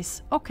it,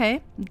 guys.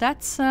 Okay,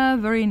 that's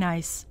very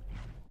nice.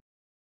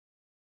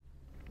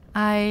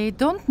 I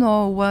don't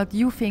know what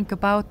you think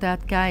about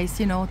that, guys,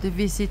 you know, the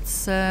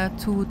visits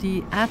to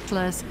the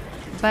Atlas.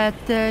 But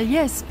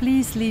yes,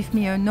 please leave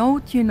me a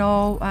note, you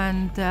know,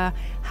 and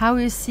how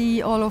you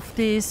see all of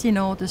this, you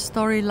know, the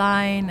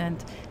storyline and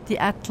the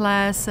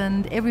Atlas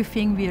and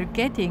everything we're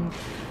getting.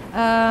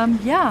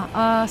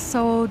 Yeah,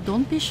 so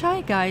don't be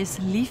shy, guys,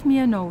 leave me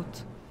a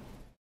note.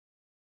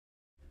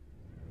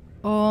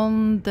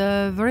 On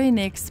the very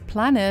next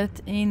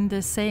planet in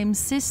the same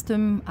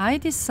system, I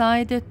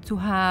decided to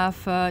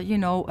have, you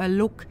know, a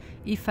look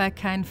if I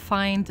can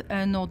find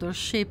another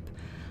ship.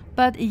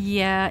 But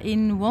yeah,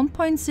 in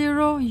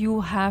 1.0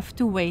 you have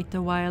to wait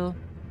a while.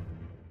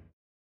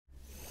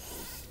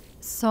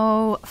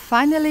 So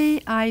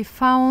finally I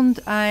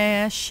found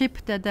a ship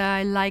that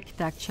I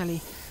liked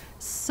actually.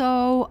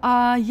 So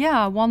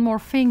yeah, one more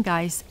thing,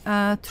 guys.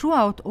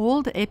 Throughout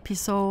all the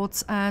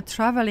episodes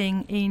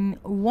traveling in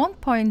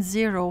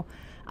 1.0,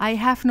 I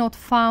have not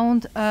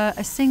found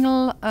a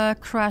single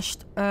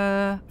crashed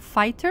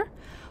fighter,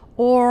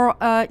 or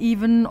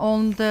even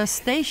on the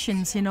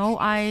stations, you know,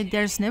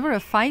 there's never a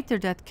fighter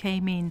that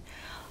came in.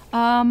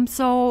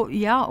 So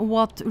yeah,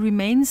 what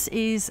remains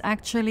is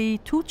actually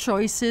two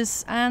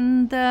choices,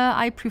 and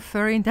I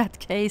prefer in that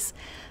case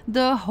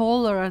the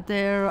hauler.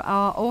 They're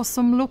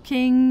awesome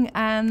looking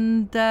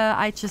and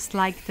I just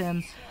like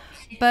them.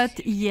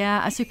 But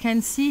yeah, as you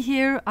can see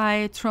here,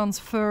 I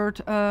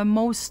transferred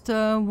most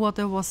what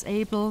I was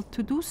able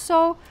to do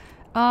so.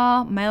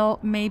 Well,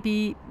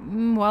 maybe,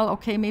 well,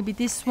 okay, maybe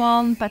this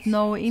one, but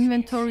no,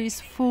 inventory is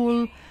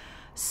full.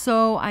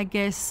 So I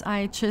guess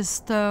I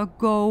just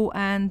go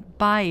and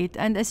buy it.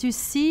 And as you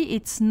see,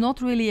 it's not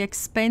really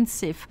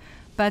expensive.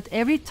 But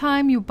every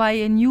time you buy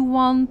a new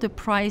one, the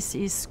price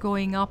is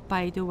going up,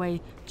 by the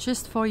way.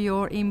 Just for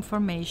your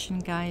information,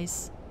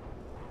 guys.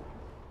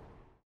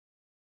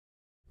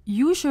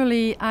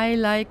 Usually I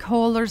like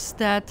haulers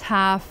that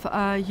have,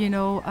 you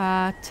know,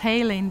 a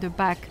tail in the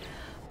back.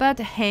 But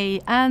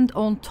hey, and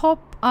on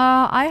top,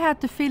 I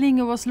had the feeling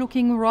it was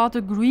looking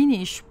rather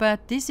greenish,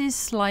 but this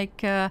is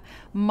like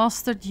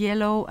mustard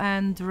yellow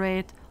and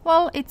red.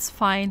 Well, it's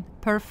fine,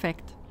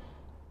 perfect.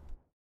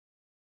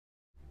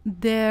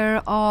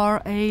 There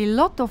are a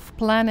lot of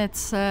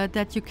planets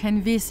that you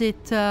can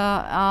visit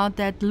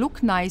that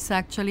look nice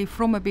actually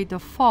from a bit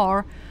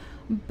afar.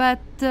 But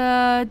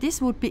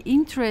this would be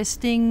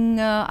interesting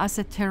as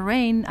a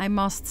terrain, I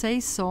must say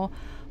so.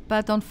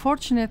 But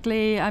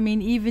unfortunately, I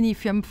mean, even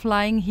if I'm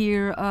flying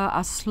here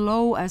as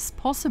slow as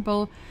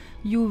possible,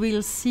 you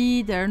will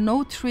see there are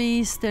no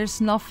trees, there's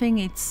nothing.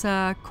 It's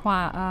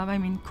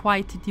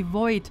quite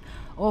devoid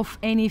of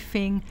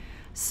anything.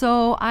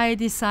 So I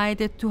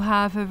decided to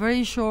have a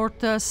very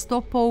short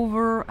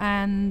stopover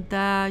and,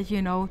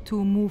 you know,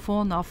 to move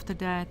on after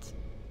that.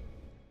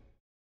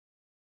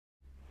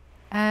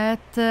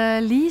 At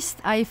least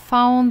I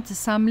found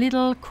some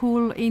little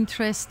cool,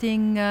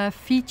 interesting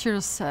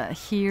features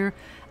here,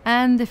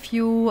 and a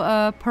few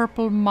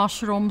purple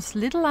mushrooms,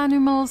 little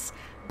animals.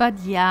 But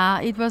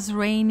yeah, it was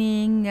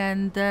raining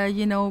and,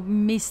 you know,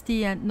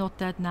 misty and not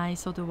that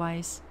nice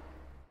otherwise.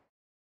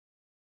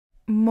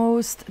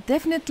 Most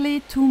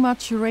definitely too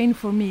much rain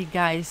for me,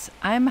 guys.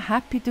 I'm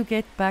happy to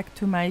get back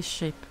to my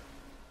ship.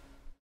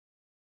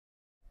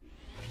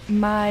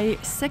 My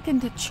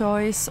second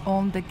choice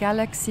on the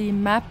galaxy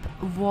map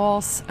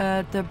was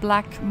the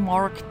black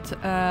marked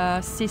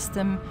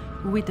system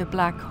with a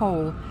black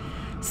hole.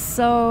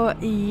 So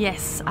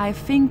yes, I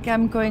think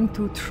I'm going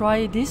to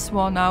try this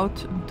one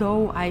out,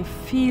 though I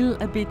feel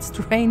a bit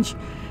strange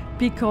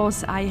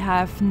because I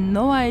have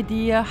no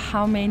idea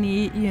how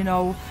many, you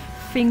know,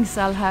 things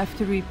I'll have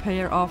to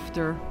repair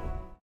after.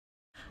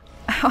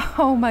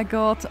 Oh my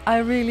god, I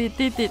really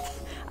did it.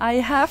 I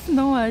have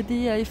no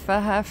idea if I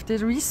have the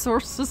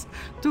resources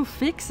to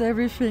fix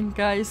everything,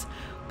 guys.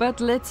 But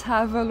let's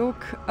have a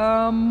look.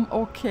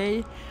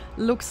 Okay,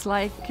 looks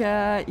like,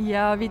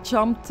 yeah, we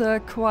jumped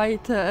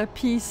quite a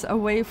piece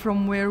away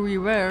from where we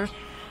were.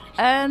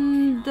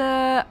 And,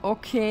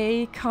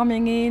 okay,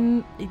 coming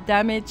in,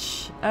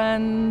 damage,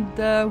 and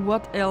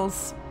what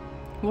else?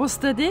 Was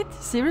that it?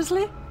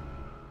 Seriously?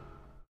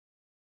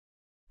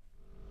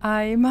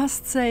 I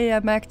must say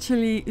I'm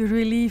actually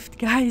relieved,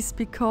 guys,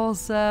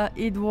 because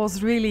it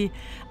was really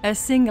a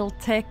single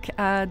tech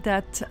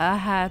that I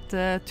had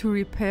to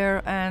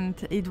repair, and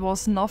it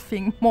was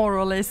nothing more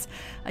or less.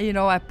 You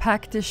know, I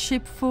packed a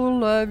ship full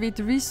with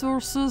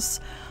resources,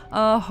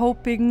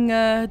 hoping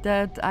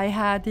that I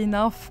had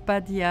enough.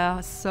 But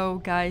yeah, so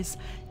guys,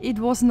 it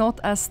was not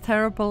as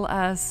terrible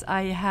as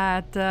I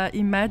had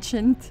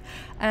imagined,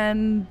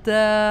 and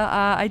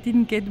I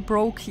didn't get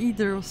broke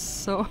either.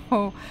 So.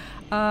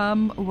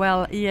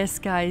 Well, yes,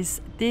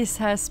 guys, this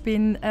has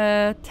been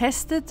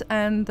tested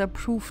and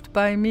approved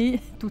by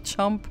me to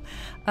jump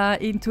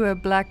into a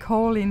black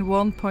hole in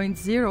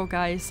 1.0,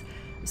 guys.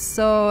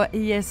 So,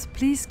 yes,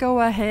 please go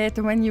ahead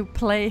when you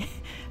play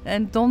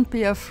and don't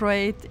be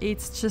afraid,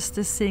 it's just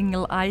a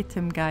single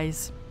item,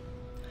 guys.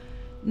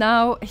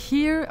 Now,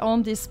 here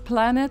on this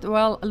planet,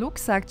 well,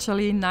 looks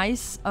actually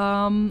nice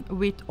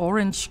with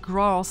orange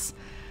grass.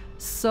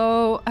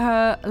 So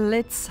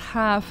let's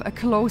have a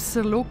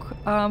closer look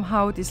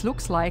how this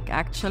looks like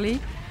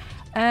actually.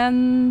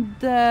 And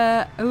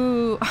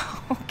oh,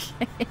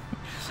 okay,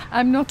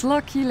 I'm not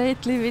lucky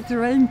lately with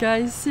rain,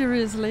 guys,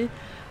 seriously.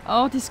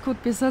 Oh, this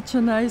could be such a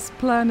nice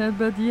planet,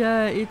 but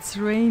yeah, it's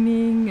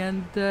raining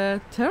and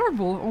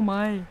terrible, oh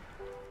my.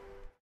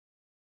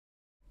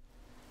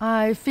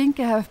 I think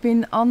I have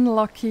been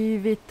unlucky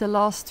with the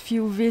last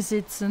few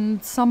visits,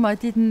 and some I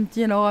didn't,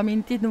 you know, I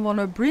mean, didn't want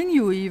to bring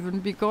you even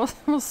because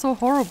it was so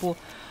horrible.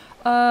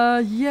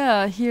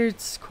 Yeah, here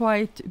it's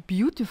quite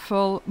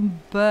beautiful,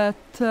 but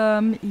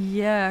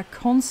yeah,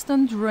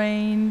 constant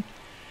rain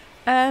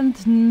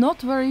and not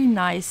very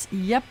nice.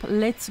 Yep,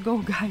 let's go,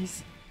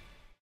 guys.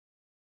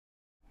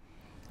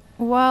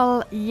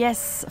 Well,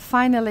 yes,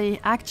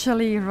 finally,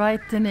 actually, right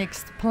the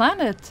next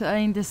planet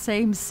in the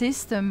same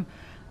system.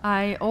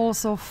 I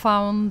also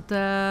found,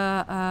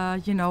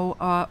 you know,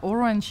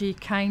 orangey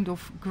kind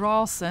of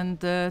grass and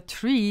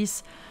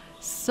trees.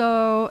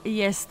 So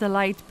yes, the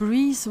light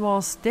breeze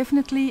was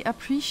definitely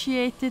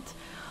appreciated.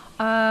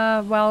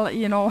 Well,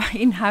 you know,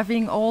 in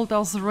having all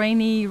those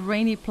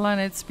rainy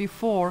planets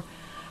before.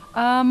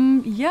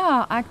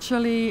 Yeah,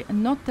 actually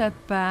not that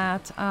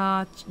bad.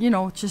 You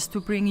know, just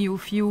to bring you a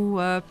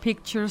few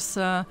pictures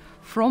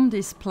from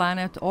this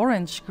planet,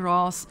 orange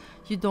grass.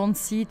 You don't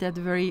see that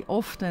very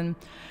often.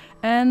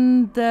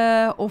 And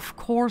of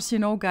course, you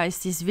know, guys,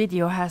 this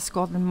video has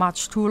gotten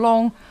much too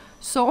long.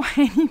 So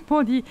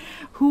anybody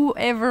who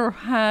ever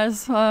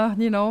has,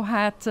 you know,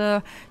 had,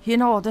 you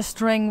know, the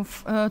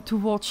strength to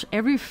watch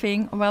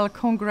everything, well,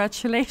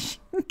 congratulations,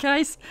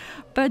 guys.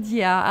 But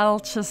yeah, I'll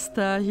just,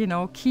 you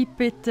know,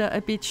 keep it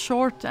a bit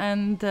short,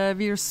 and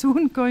we're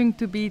soon going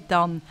to be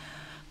done.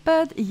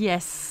 But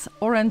yes,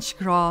 orange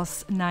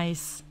grass,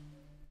 nice.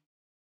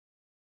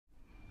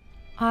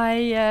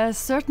 I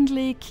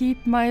certainly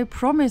keep my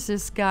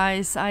promises,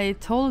 guys. I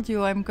told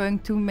you I'm going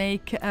to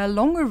make a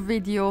longer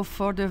video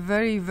for the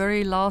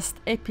very last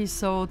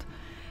episode,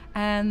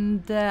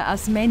 and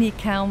as many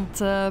can't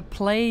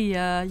play,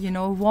 you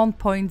know,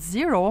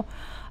 1.0.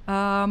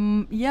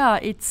 Yeah,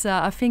 it's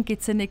I think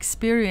it's an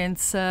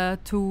experience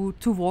to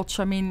watch.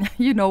 I mean,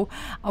 you know,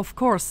 of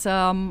course,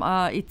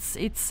 it's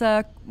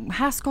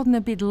has gotten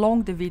a bit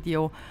long, the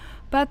video.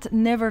 But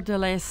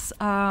nevertheless,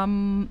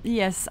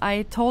 yes,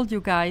 I told you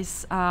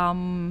guys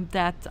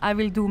that I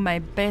will do my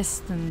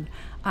best, and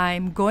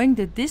I'm going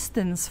the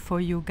distance for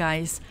you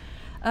guys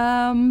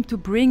to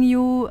bring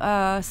you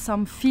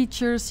some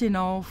features, you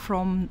know,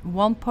 from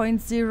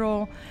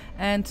 1.0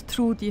 and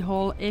through the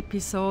whole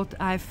episode.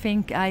 I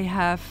think I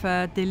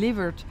have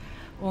delivered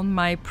on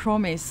my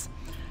promise.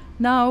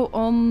 Now,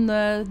 on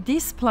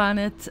this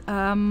planet,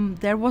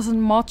 there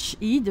wasn't much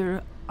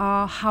either.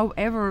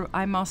 However,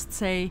 I must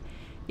say,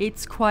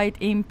 it's quite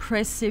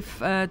impressive,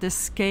 the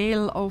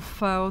scale of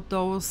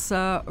those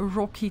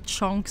rocky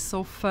chunks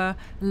of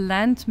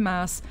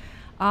landmass.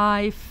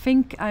 I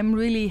think I'm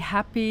really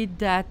happy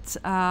that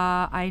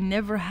I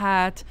never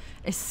had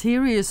a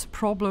serious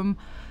problem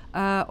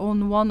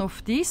on one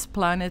of these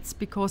planets,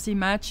 because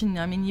imagine,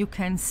 I mean, you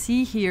can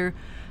see here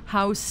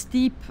how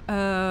steep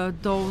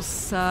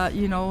those,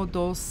 you know,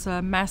 those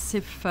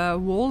massive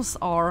walls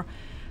are.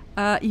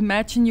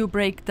 Imagine you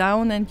break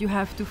down and you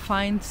have to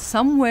find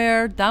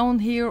somewhere down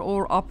here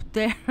or up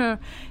there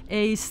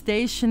a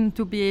station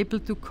to be able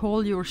to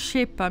call your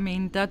ship. I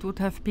mean, that would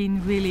have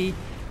been really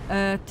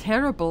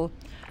terrible.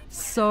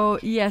 So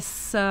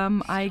yes,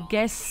 I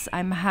guess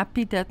I'm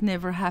happy that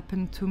never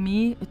happened to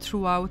me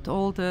throughout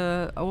all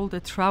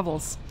the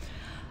travels.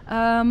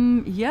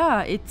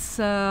 Yeah, it's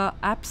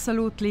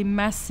absolutely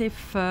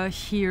massive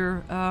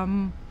here.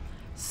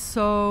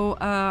 So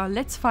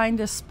let's find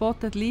a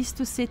spot at least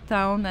to sit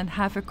down and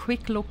have a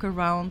quick look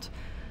around.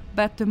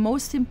 But the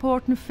most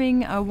important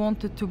thing I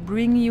wanted to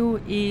bring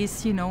you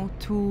is, you know,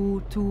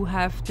 to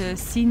have the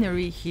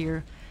scenery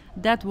here.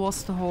 That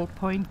was the whole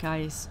point,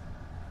 guys.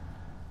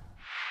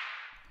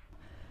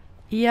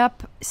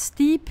 Yep,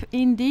 steep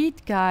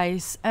indeed,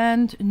 guys,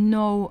 and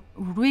no,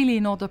 really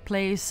not a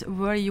place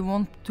where you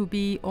want to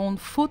be on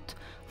foot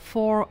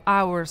for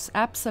hours.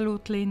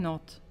 Absolutely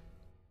not.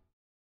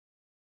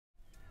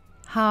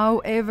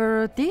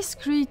 However, this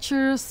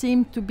creature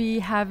seemed to be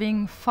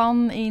having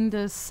fun in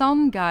the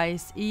sun,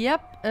 guys.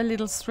 Yep, a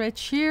little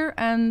stretch here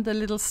and a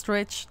little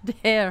stretch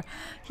there.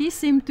 He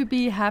seemed to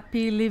be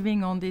happy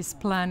living on this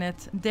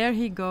planet. There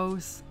he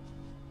goes.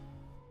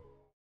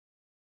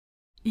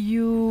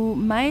 You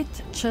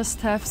might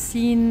just have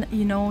seen,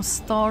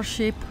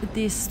 Starship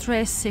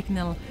distress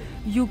signal.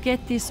 You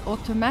get this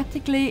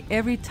automatically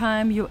every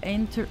time you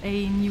enter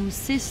a new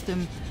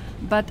system.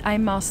 But I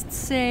must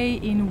say,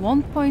 in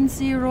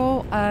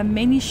 1.0,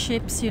 many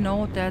ships,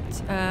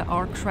 that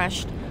are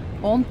crashed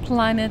on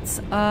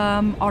planets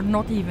are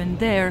not even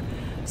there.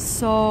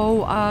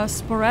 So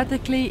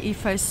sporadically,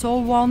 if I saw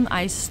one,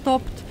 I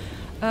stopped.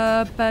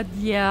 But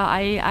yeah,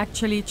 I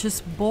actually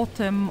just bought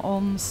them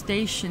on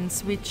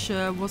stations, which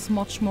was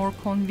much more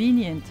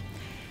convenient.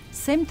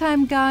 Same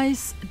time,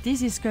 guys,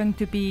 this is going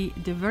to be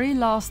the very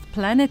last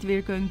planet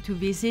we're going to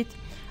visit.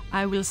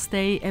 I will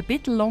stay a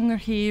bit longer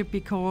here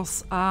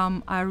because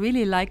I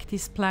really like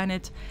this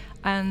planet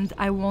and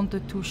I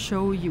wanted to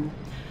show you.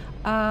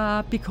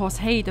 Because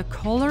hey, the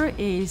color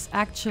is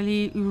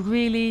actually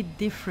really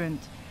different.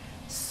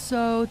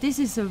 So this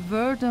is a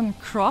verdant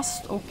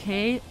crust,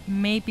 okay,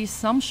 maybe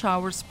some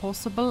showers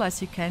possible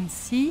as you can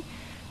see.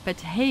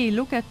 But hey,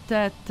 look at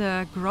that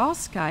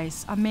grass,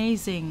 guys,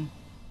 amazing.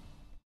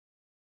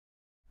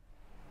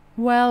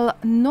 Well,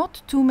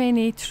 not too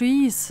many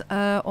trees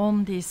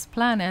on this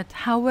planet.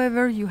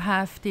 However, you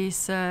have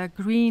these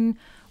green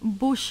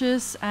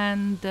bushes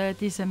and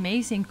this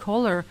amazing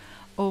color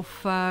of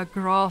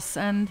grass.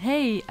 And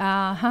hey,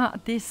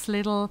 this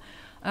little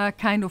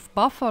kind of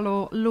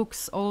buffalo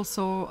looks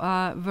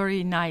also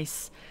very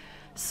nice.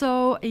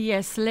 So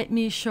yes, let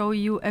me show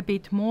you a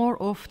bit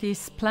more of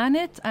this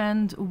planet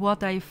and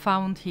what I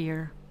found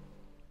here.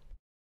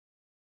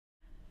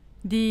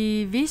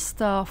 The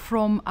vista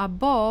from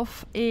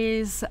above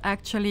is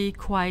actually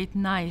quite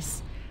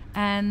nice,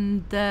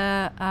 and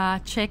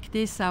check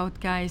this out,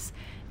 guys.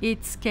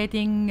 It's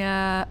getting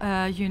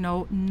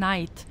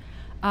night.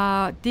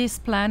 This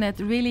planet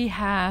really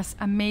has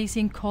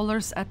amazing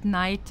colors at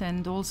night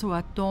and also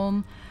at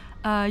dawn.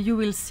 You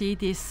will see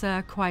this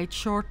quite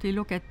shortly.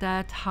 Look at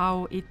that,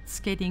 how it's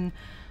getting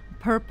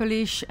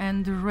purplish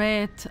and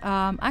red.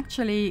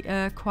 Actually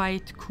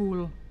quite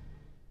cool.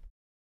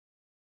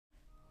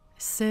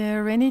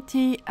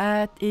 Serenity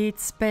at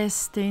its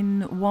best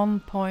in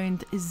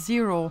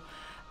 1.0,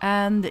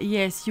 and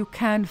yes, you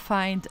can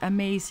find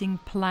amazing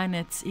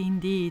planets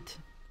indeed.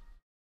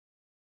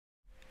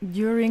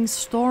 During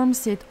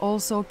storms it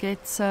also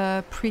gets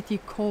pretty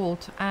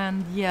cold,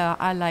 and yeah,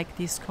 I like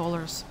these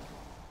colors.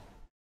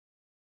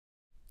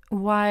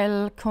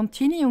 While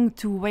continuing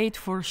to wait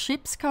for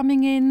ships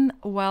coming in,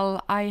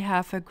 well, I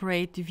have a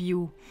great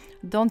view.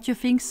 Don't you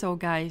think so,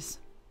 guys?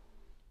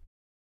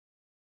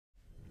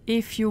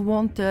 If you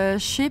want a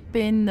ship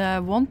in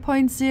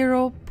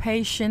 1.0,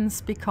 patience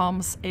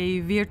becomes a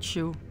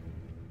virtue.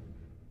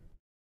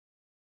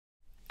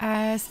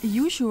 As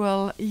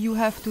usual, you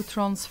have to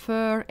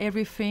transfer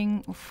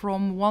everything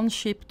from one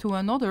ship to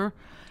another.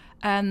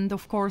 And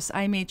of course,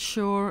 I made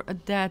sure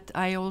that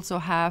I also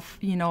have,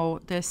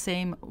 the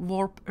same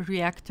warp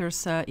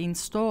reactors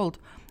installed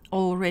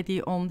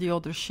already on the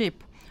other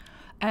ship.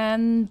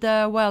 And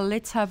well,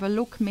 let's have a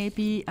look.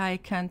 Maybe I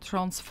can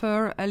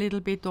transfer a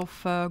little bit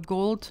of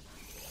gold,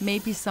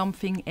 maybe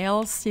something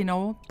else,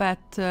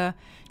 but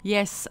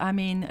yes, I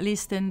mean, at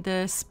least in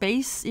the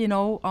space,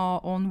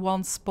 on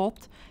one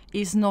spot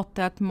is not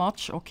that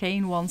much. Okay,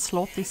 in one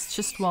slot it's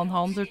just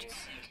 100,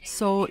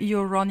 so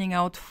you're running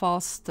out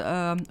fast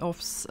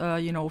of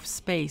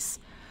space.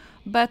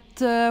 But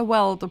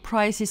well, the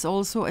price is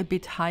also a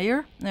bit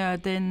higher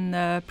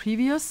than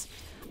previous.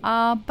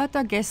 But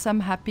I guess I'm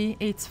happy,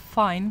 it's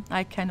fine.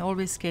 I can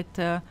always get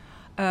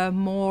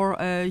more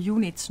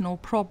units, no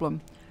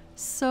problem.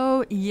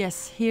 So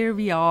yes, here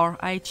we are.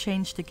 I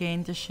changed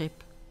again the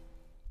ship.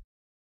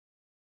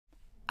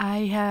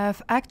 I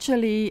have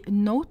actually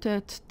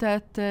noted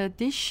that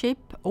this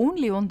ship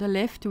only on the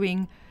left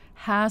wing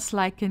has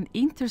like an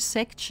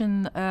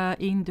intersection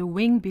in the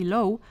wing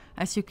below,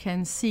 as you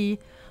can see.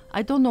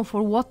 I don't know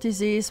for what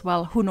this is.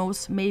 Well, who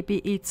knows, maybe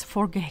it's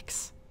for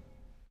Gex.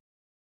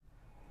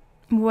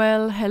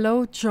 Well,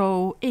 hello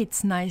Joe,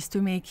 it's nice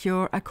to make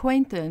your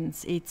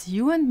acquaintance. It's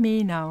you and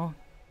me now.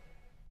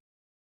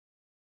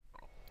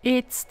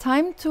 It's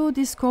time to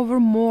discover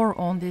more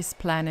on this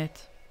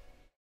planet.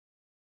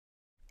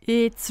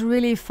 It's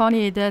really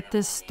funny that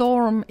the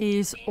storm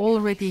is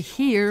already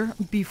here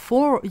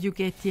before you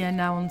get the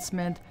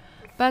announcement.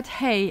 But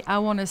hey, I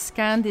want to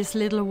scan this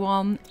little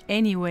one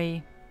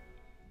anyway.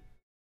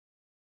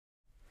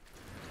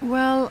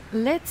 Well,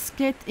 let's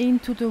get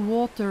into the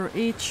water.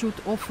 It should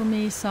offer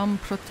me some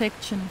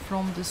protection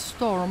from the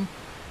storm.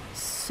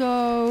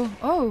 So,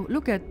 oh,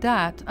 look at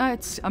that.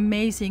 It's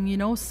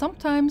amazing,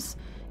 sometimes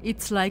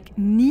it's like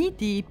knee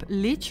deep,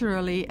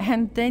 literally,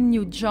 and then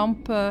you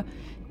jump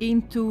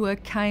into a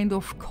kind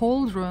of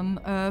cauldron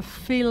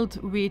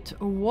filled with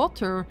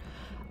water.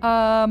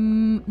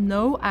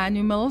 No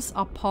animals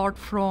apart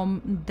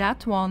from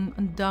that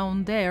one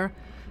down there.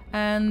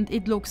 and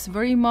it looks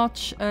very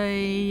much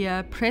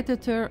a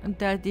predator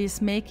that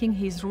is making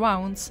his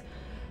rounds.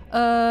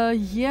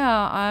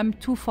 Yeah, I'm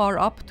too far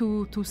up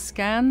to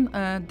scan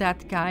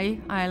that guy.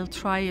 I'll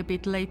try a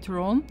bit later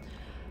on.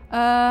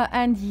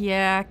 And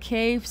yeah,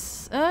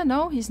 caves.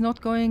 No, he's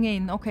not going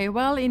in. Okay,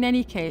 well, in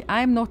any case,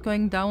 I'm not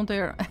going down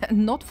there.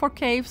 Not for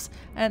caves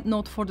and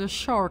not for the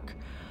shark.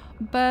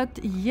 But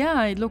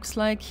yeah, it looks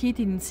like he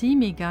didn't see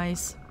me,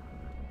 guys.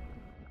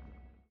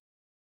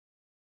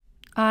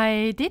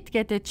 I did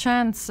get a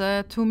chance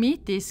to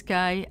meet this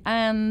guy,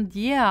 and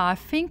yeah, I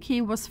think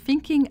he was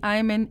thinking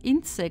I'm an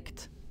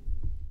insect.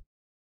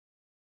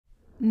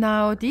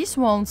 Now, these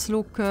ones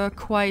look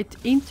quite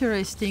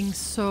interesting,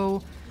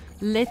 so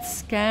let's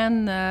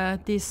scan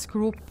this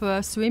group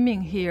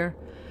swimming here.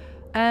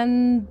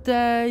 And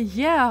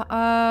yeah,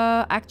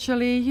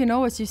 actually, you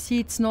know, as you see,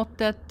 it's not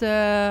that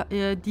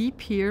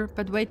deep here,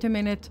 but wait a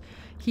minute.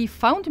 He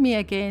found me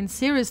again.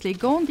 Seriously,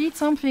 go and eat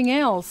something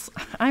else.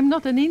 I'm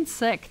not an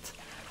insect.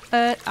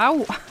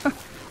 Ow.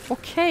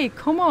 Okay,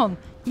 come on.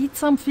 Eat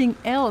something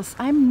else.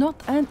 I'm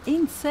not an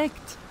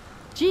insect.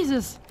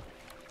 Jesus.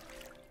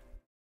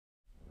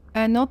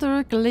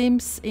 Another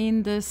glimpse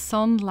in the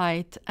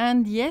sunlight.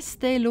 And yes,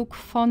 they look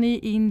funny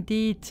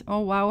indeed.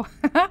 Oh, wow.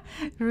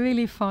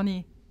 Really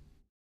funny.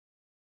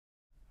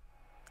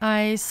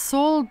 I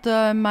sold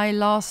my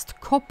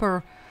last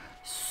copper,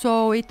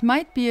 so it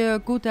might be a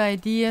good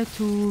idea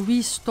to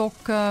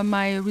restock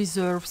my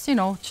reserves, you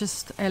know,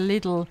 just a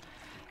little.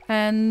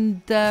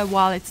 And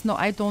well, it's not,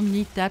 I don't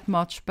need that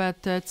much,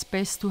 but it's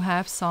best to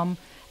have some.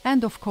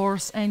 And of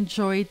course,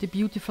 enjoy the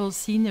beautiful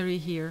scenery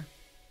here.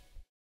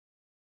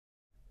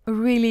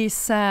 Really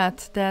sad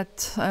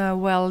that,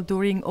 well,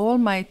 during all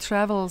my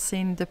travels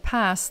in the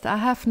past, I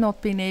have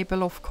not been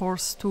able, of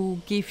course,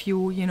 to give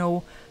you, you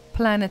know,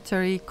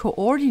 planetary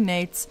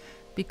coordinates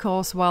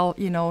because, well,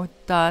 you know,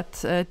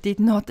 that did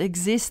not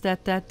exist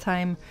at that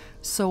time,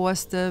 so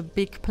as the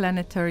big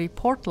planetary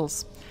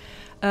portals.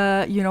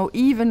 You know,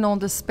 even on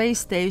the space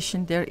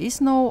station, there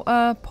is no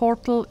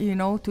portal, you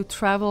know, to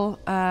travel,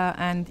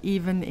 and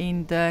even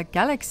in the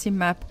galaxy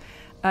map,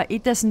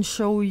 it doesn't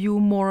show you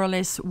more or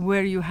less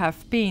where you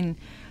have been.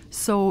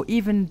 So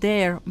even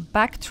there,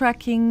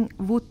 backtracking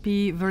would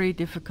be very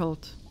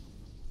difficult.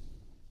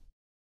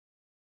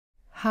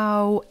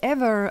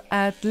 However,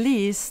 at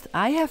least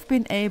I have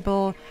been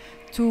able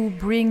to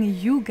bring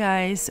you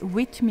guys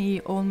with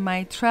me on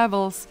my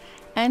travels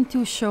and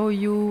to show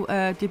you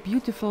the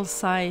beautiful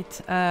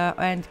sight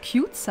and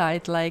cute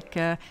sight like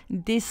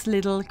this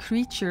little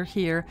creature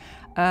here,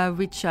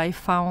 which I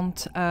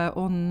found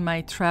on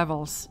my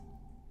travels.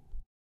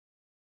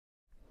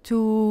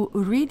 To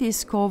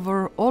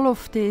rediscover all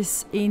of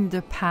this in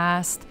the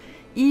past,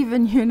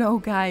 even, you know,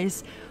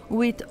 guys,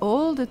 with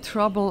all the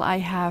trouble I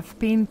have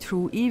been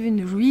through,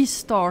 even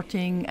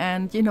restarting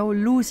and, you know,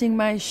 losing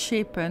my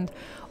ship and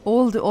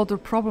all the other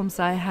problems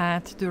I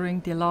had during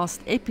the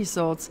last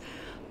episodes.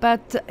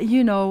 But,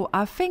 you know,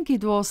 I think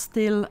it was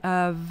still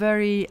a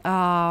very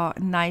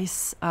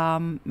nice,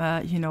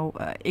 you know,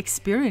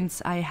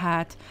 experience I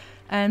had.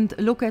 And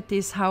look at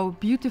this, how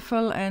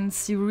beautiful and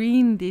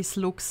serene this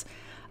looks.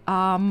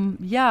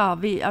 Yeah,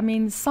 I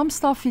mean, some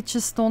stuff we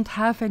just don't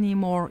have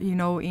anymore, you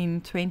know,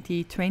 in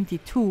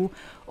 2022.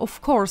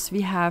 Of course,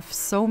 we have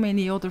so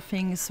many other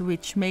things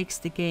which makes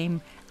the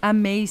game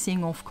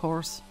amazing, of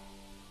course.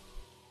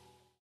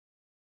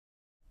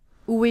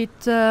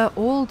 With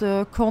all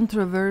the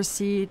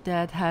controversy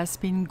that has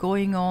been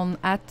going on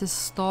at the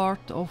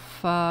start of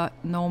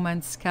No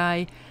Man's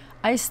Sky,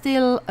 I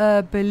still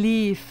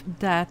believe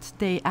that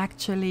they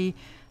actually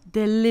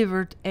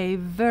delivered a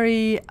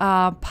very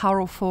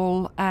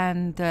powerful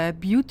and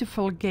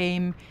beautiful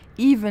game,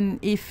 even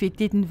if it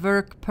didn't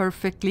work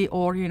perfectly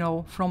or, you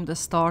know, from the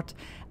start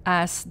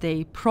as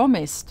they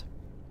promised.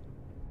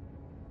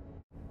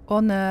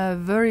 On a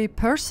very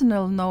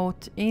personal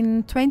note,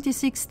 in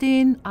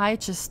 2016, I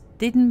just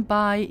didn't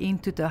buy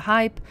into the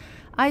hype.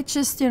 I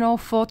just, you know,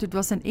 thought it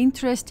was an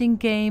interesting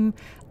game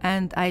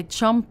and I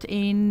jumped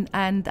in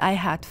and I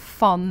had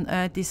fun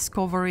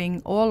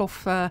discovering all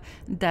of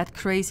that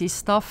crazy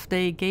stuff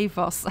they gave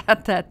us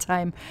at that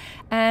time.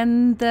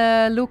 And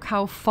look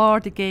how far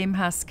the game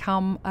has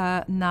come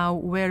now,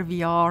 where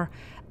we are.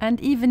 And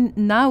even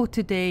now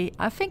today,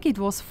 I think it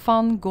was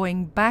fun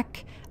going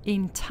back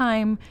in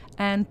time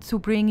and to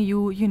bring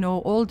you, you know,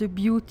 all the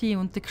beauty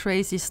and the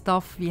crazy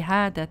stuff we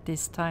had at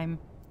this time.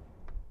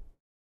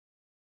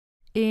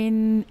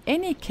 In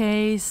any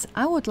case,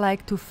 I would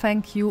like to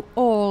thank you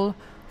all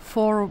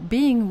for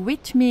being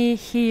with me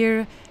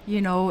here, you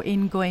know,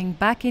 in going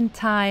back in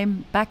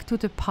time, back to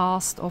the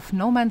past of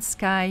No Man's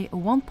Sky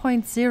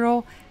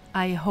 1.0.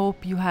 I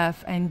hope you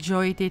have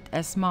enjoyed it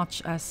as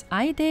much as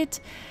I did.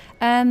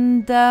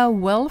 And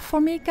well,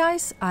 for me,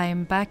 guys,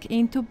 I'm back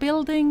into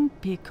building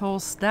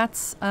because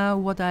that's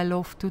what I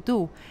love to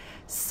do.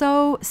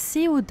 So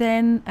see you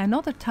then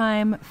another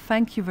time.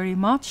 Thank you very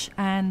much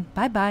and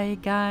bye bye,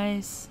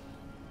 guys.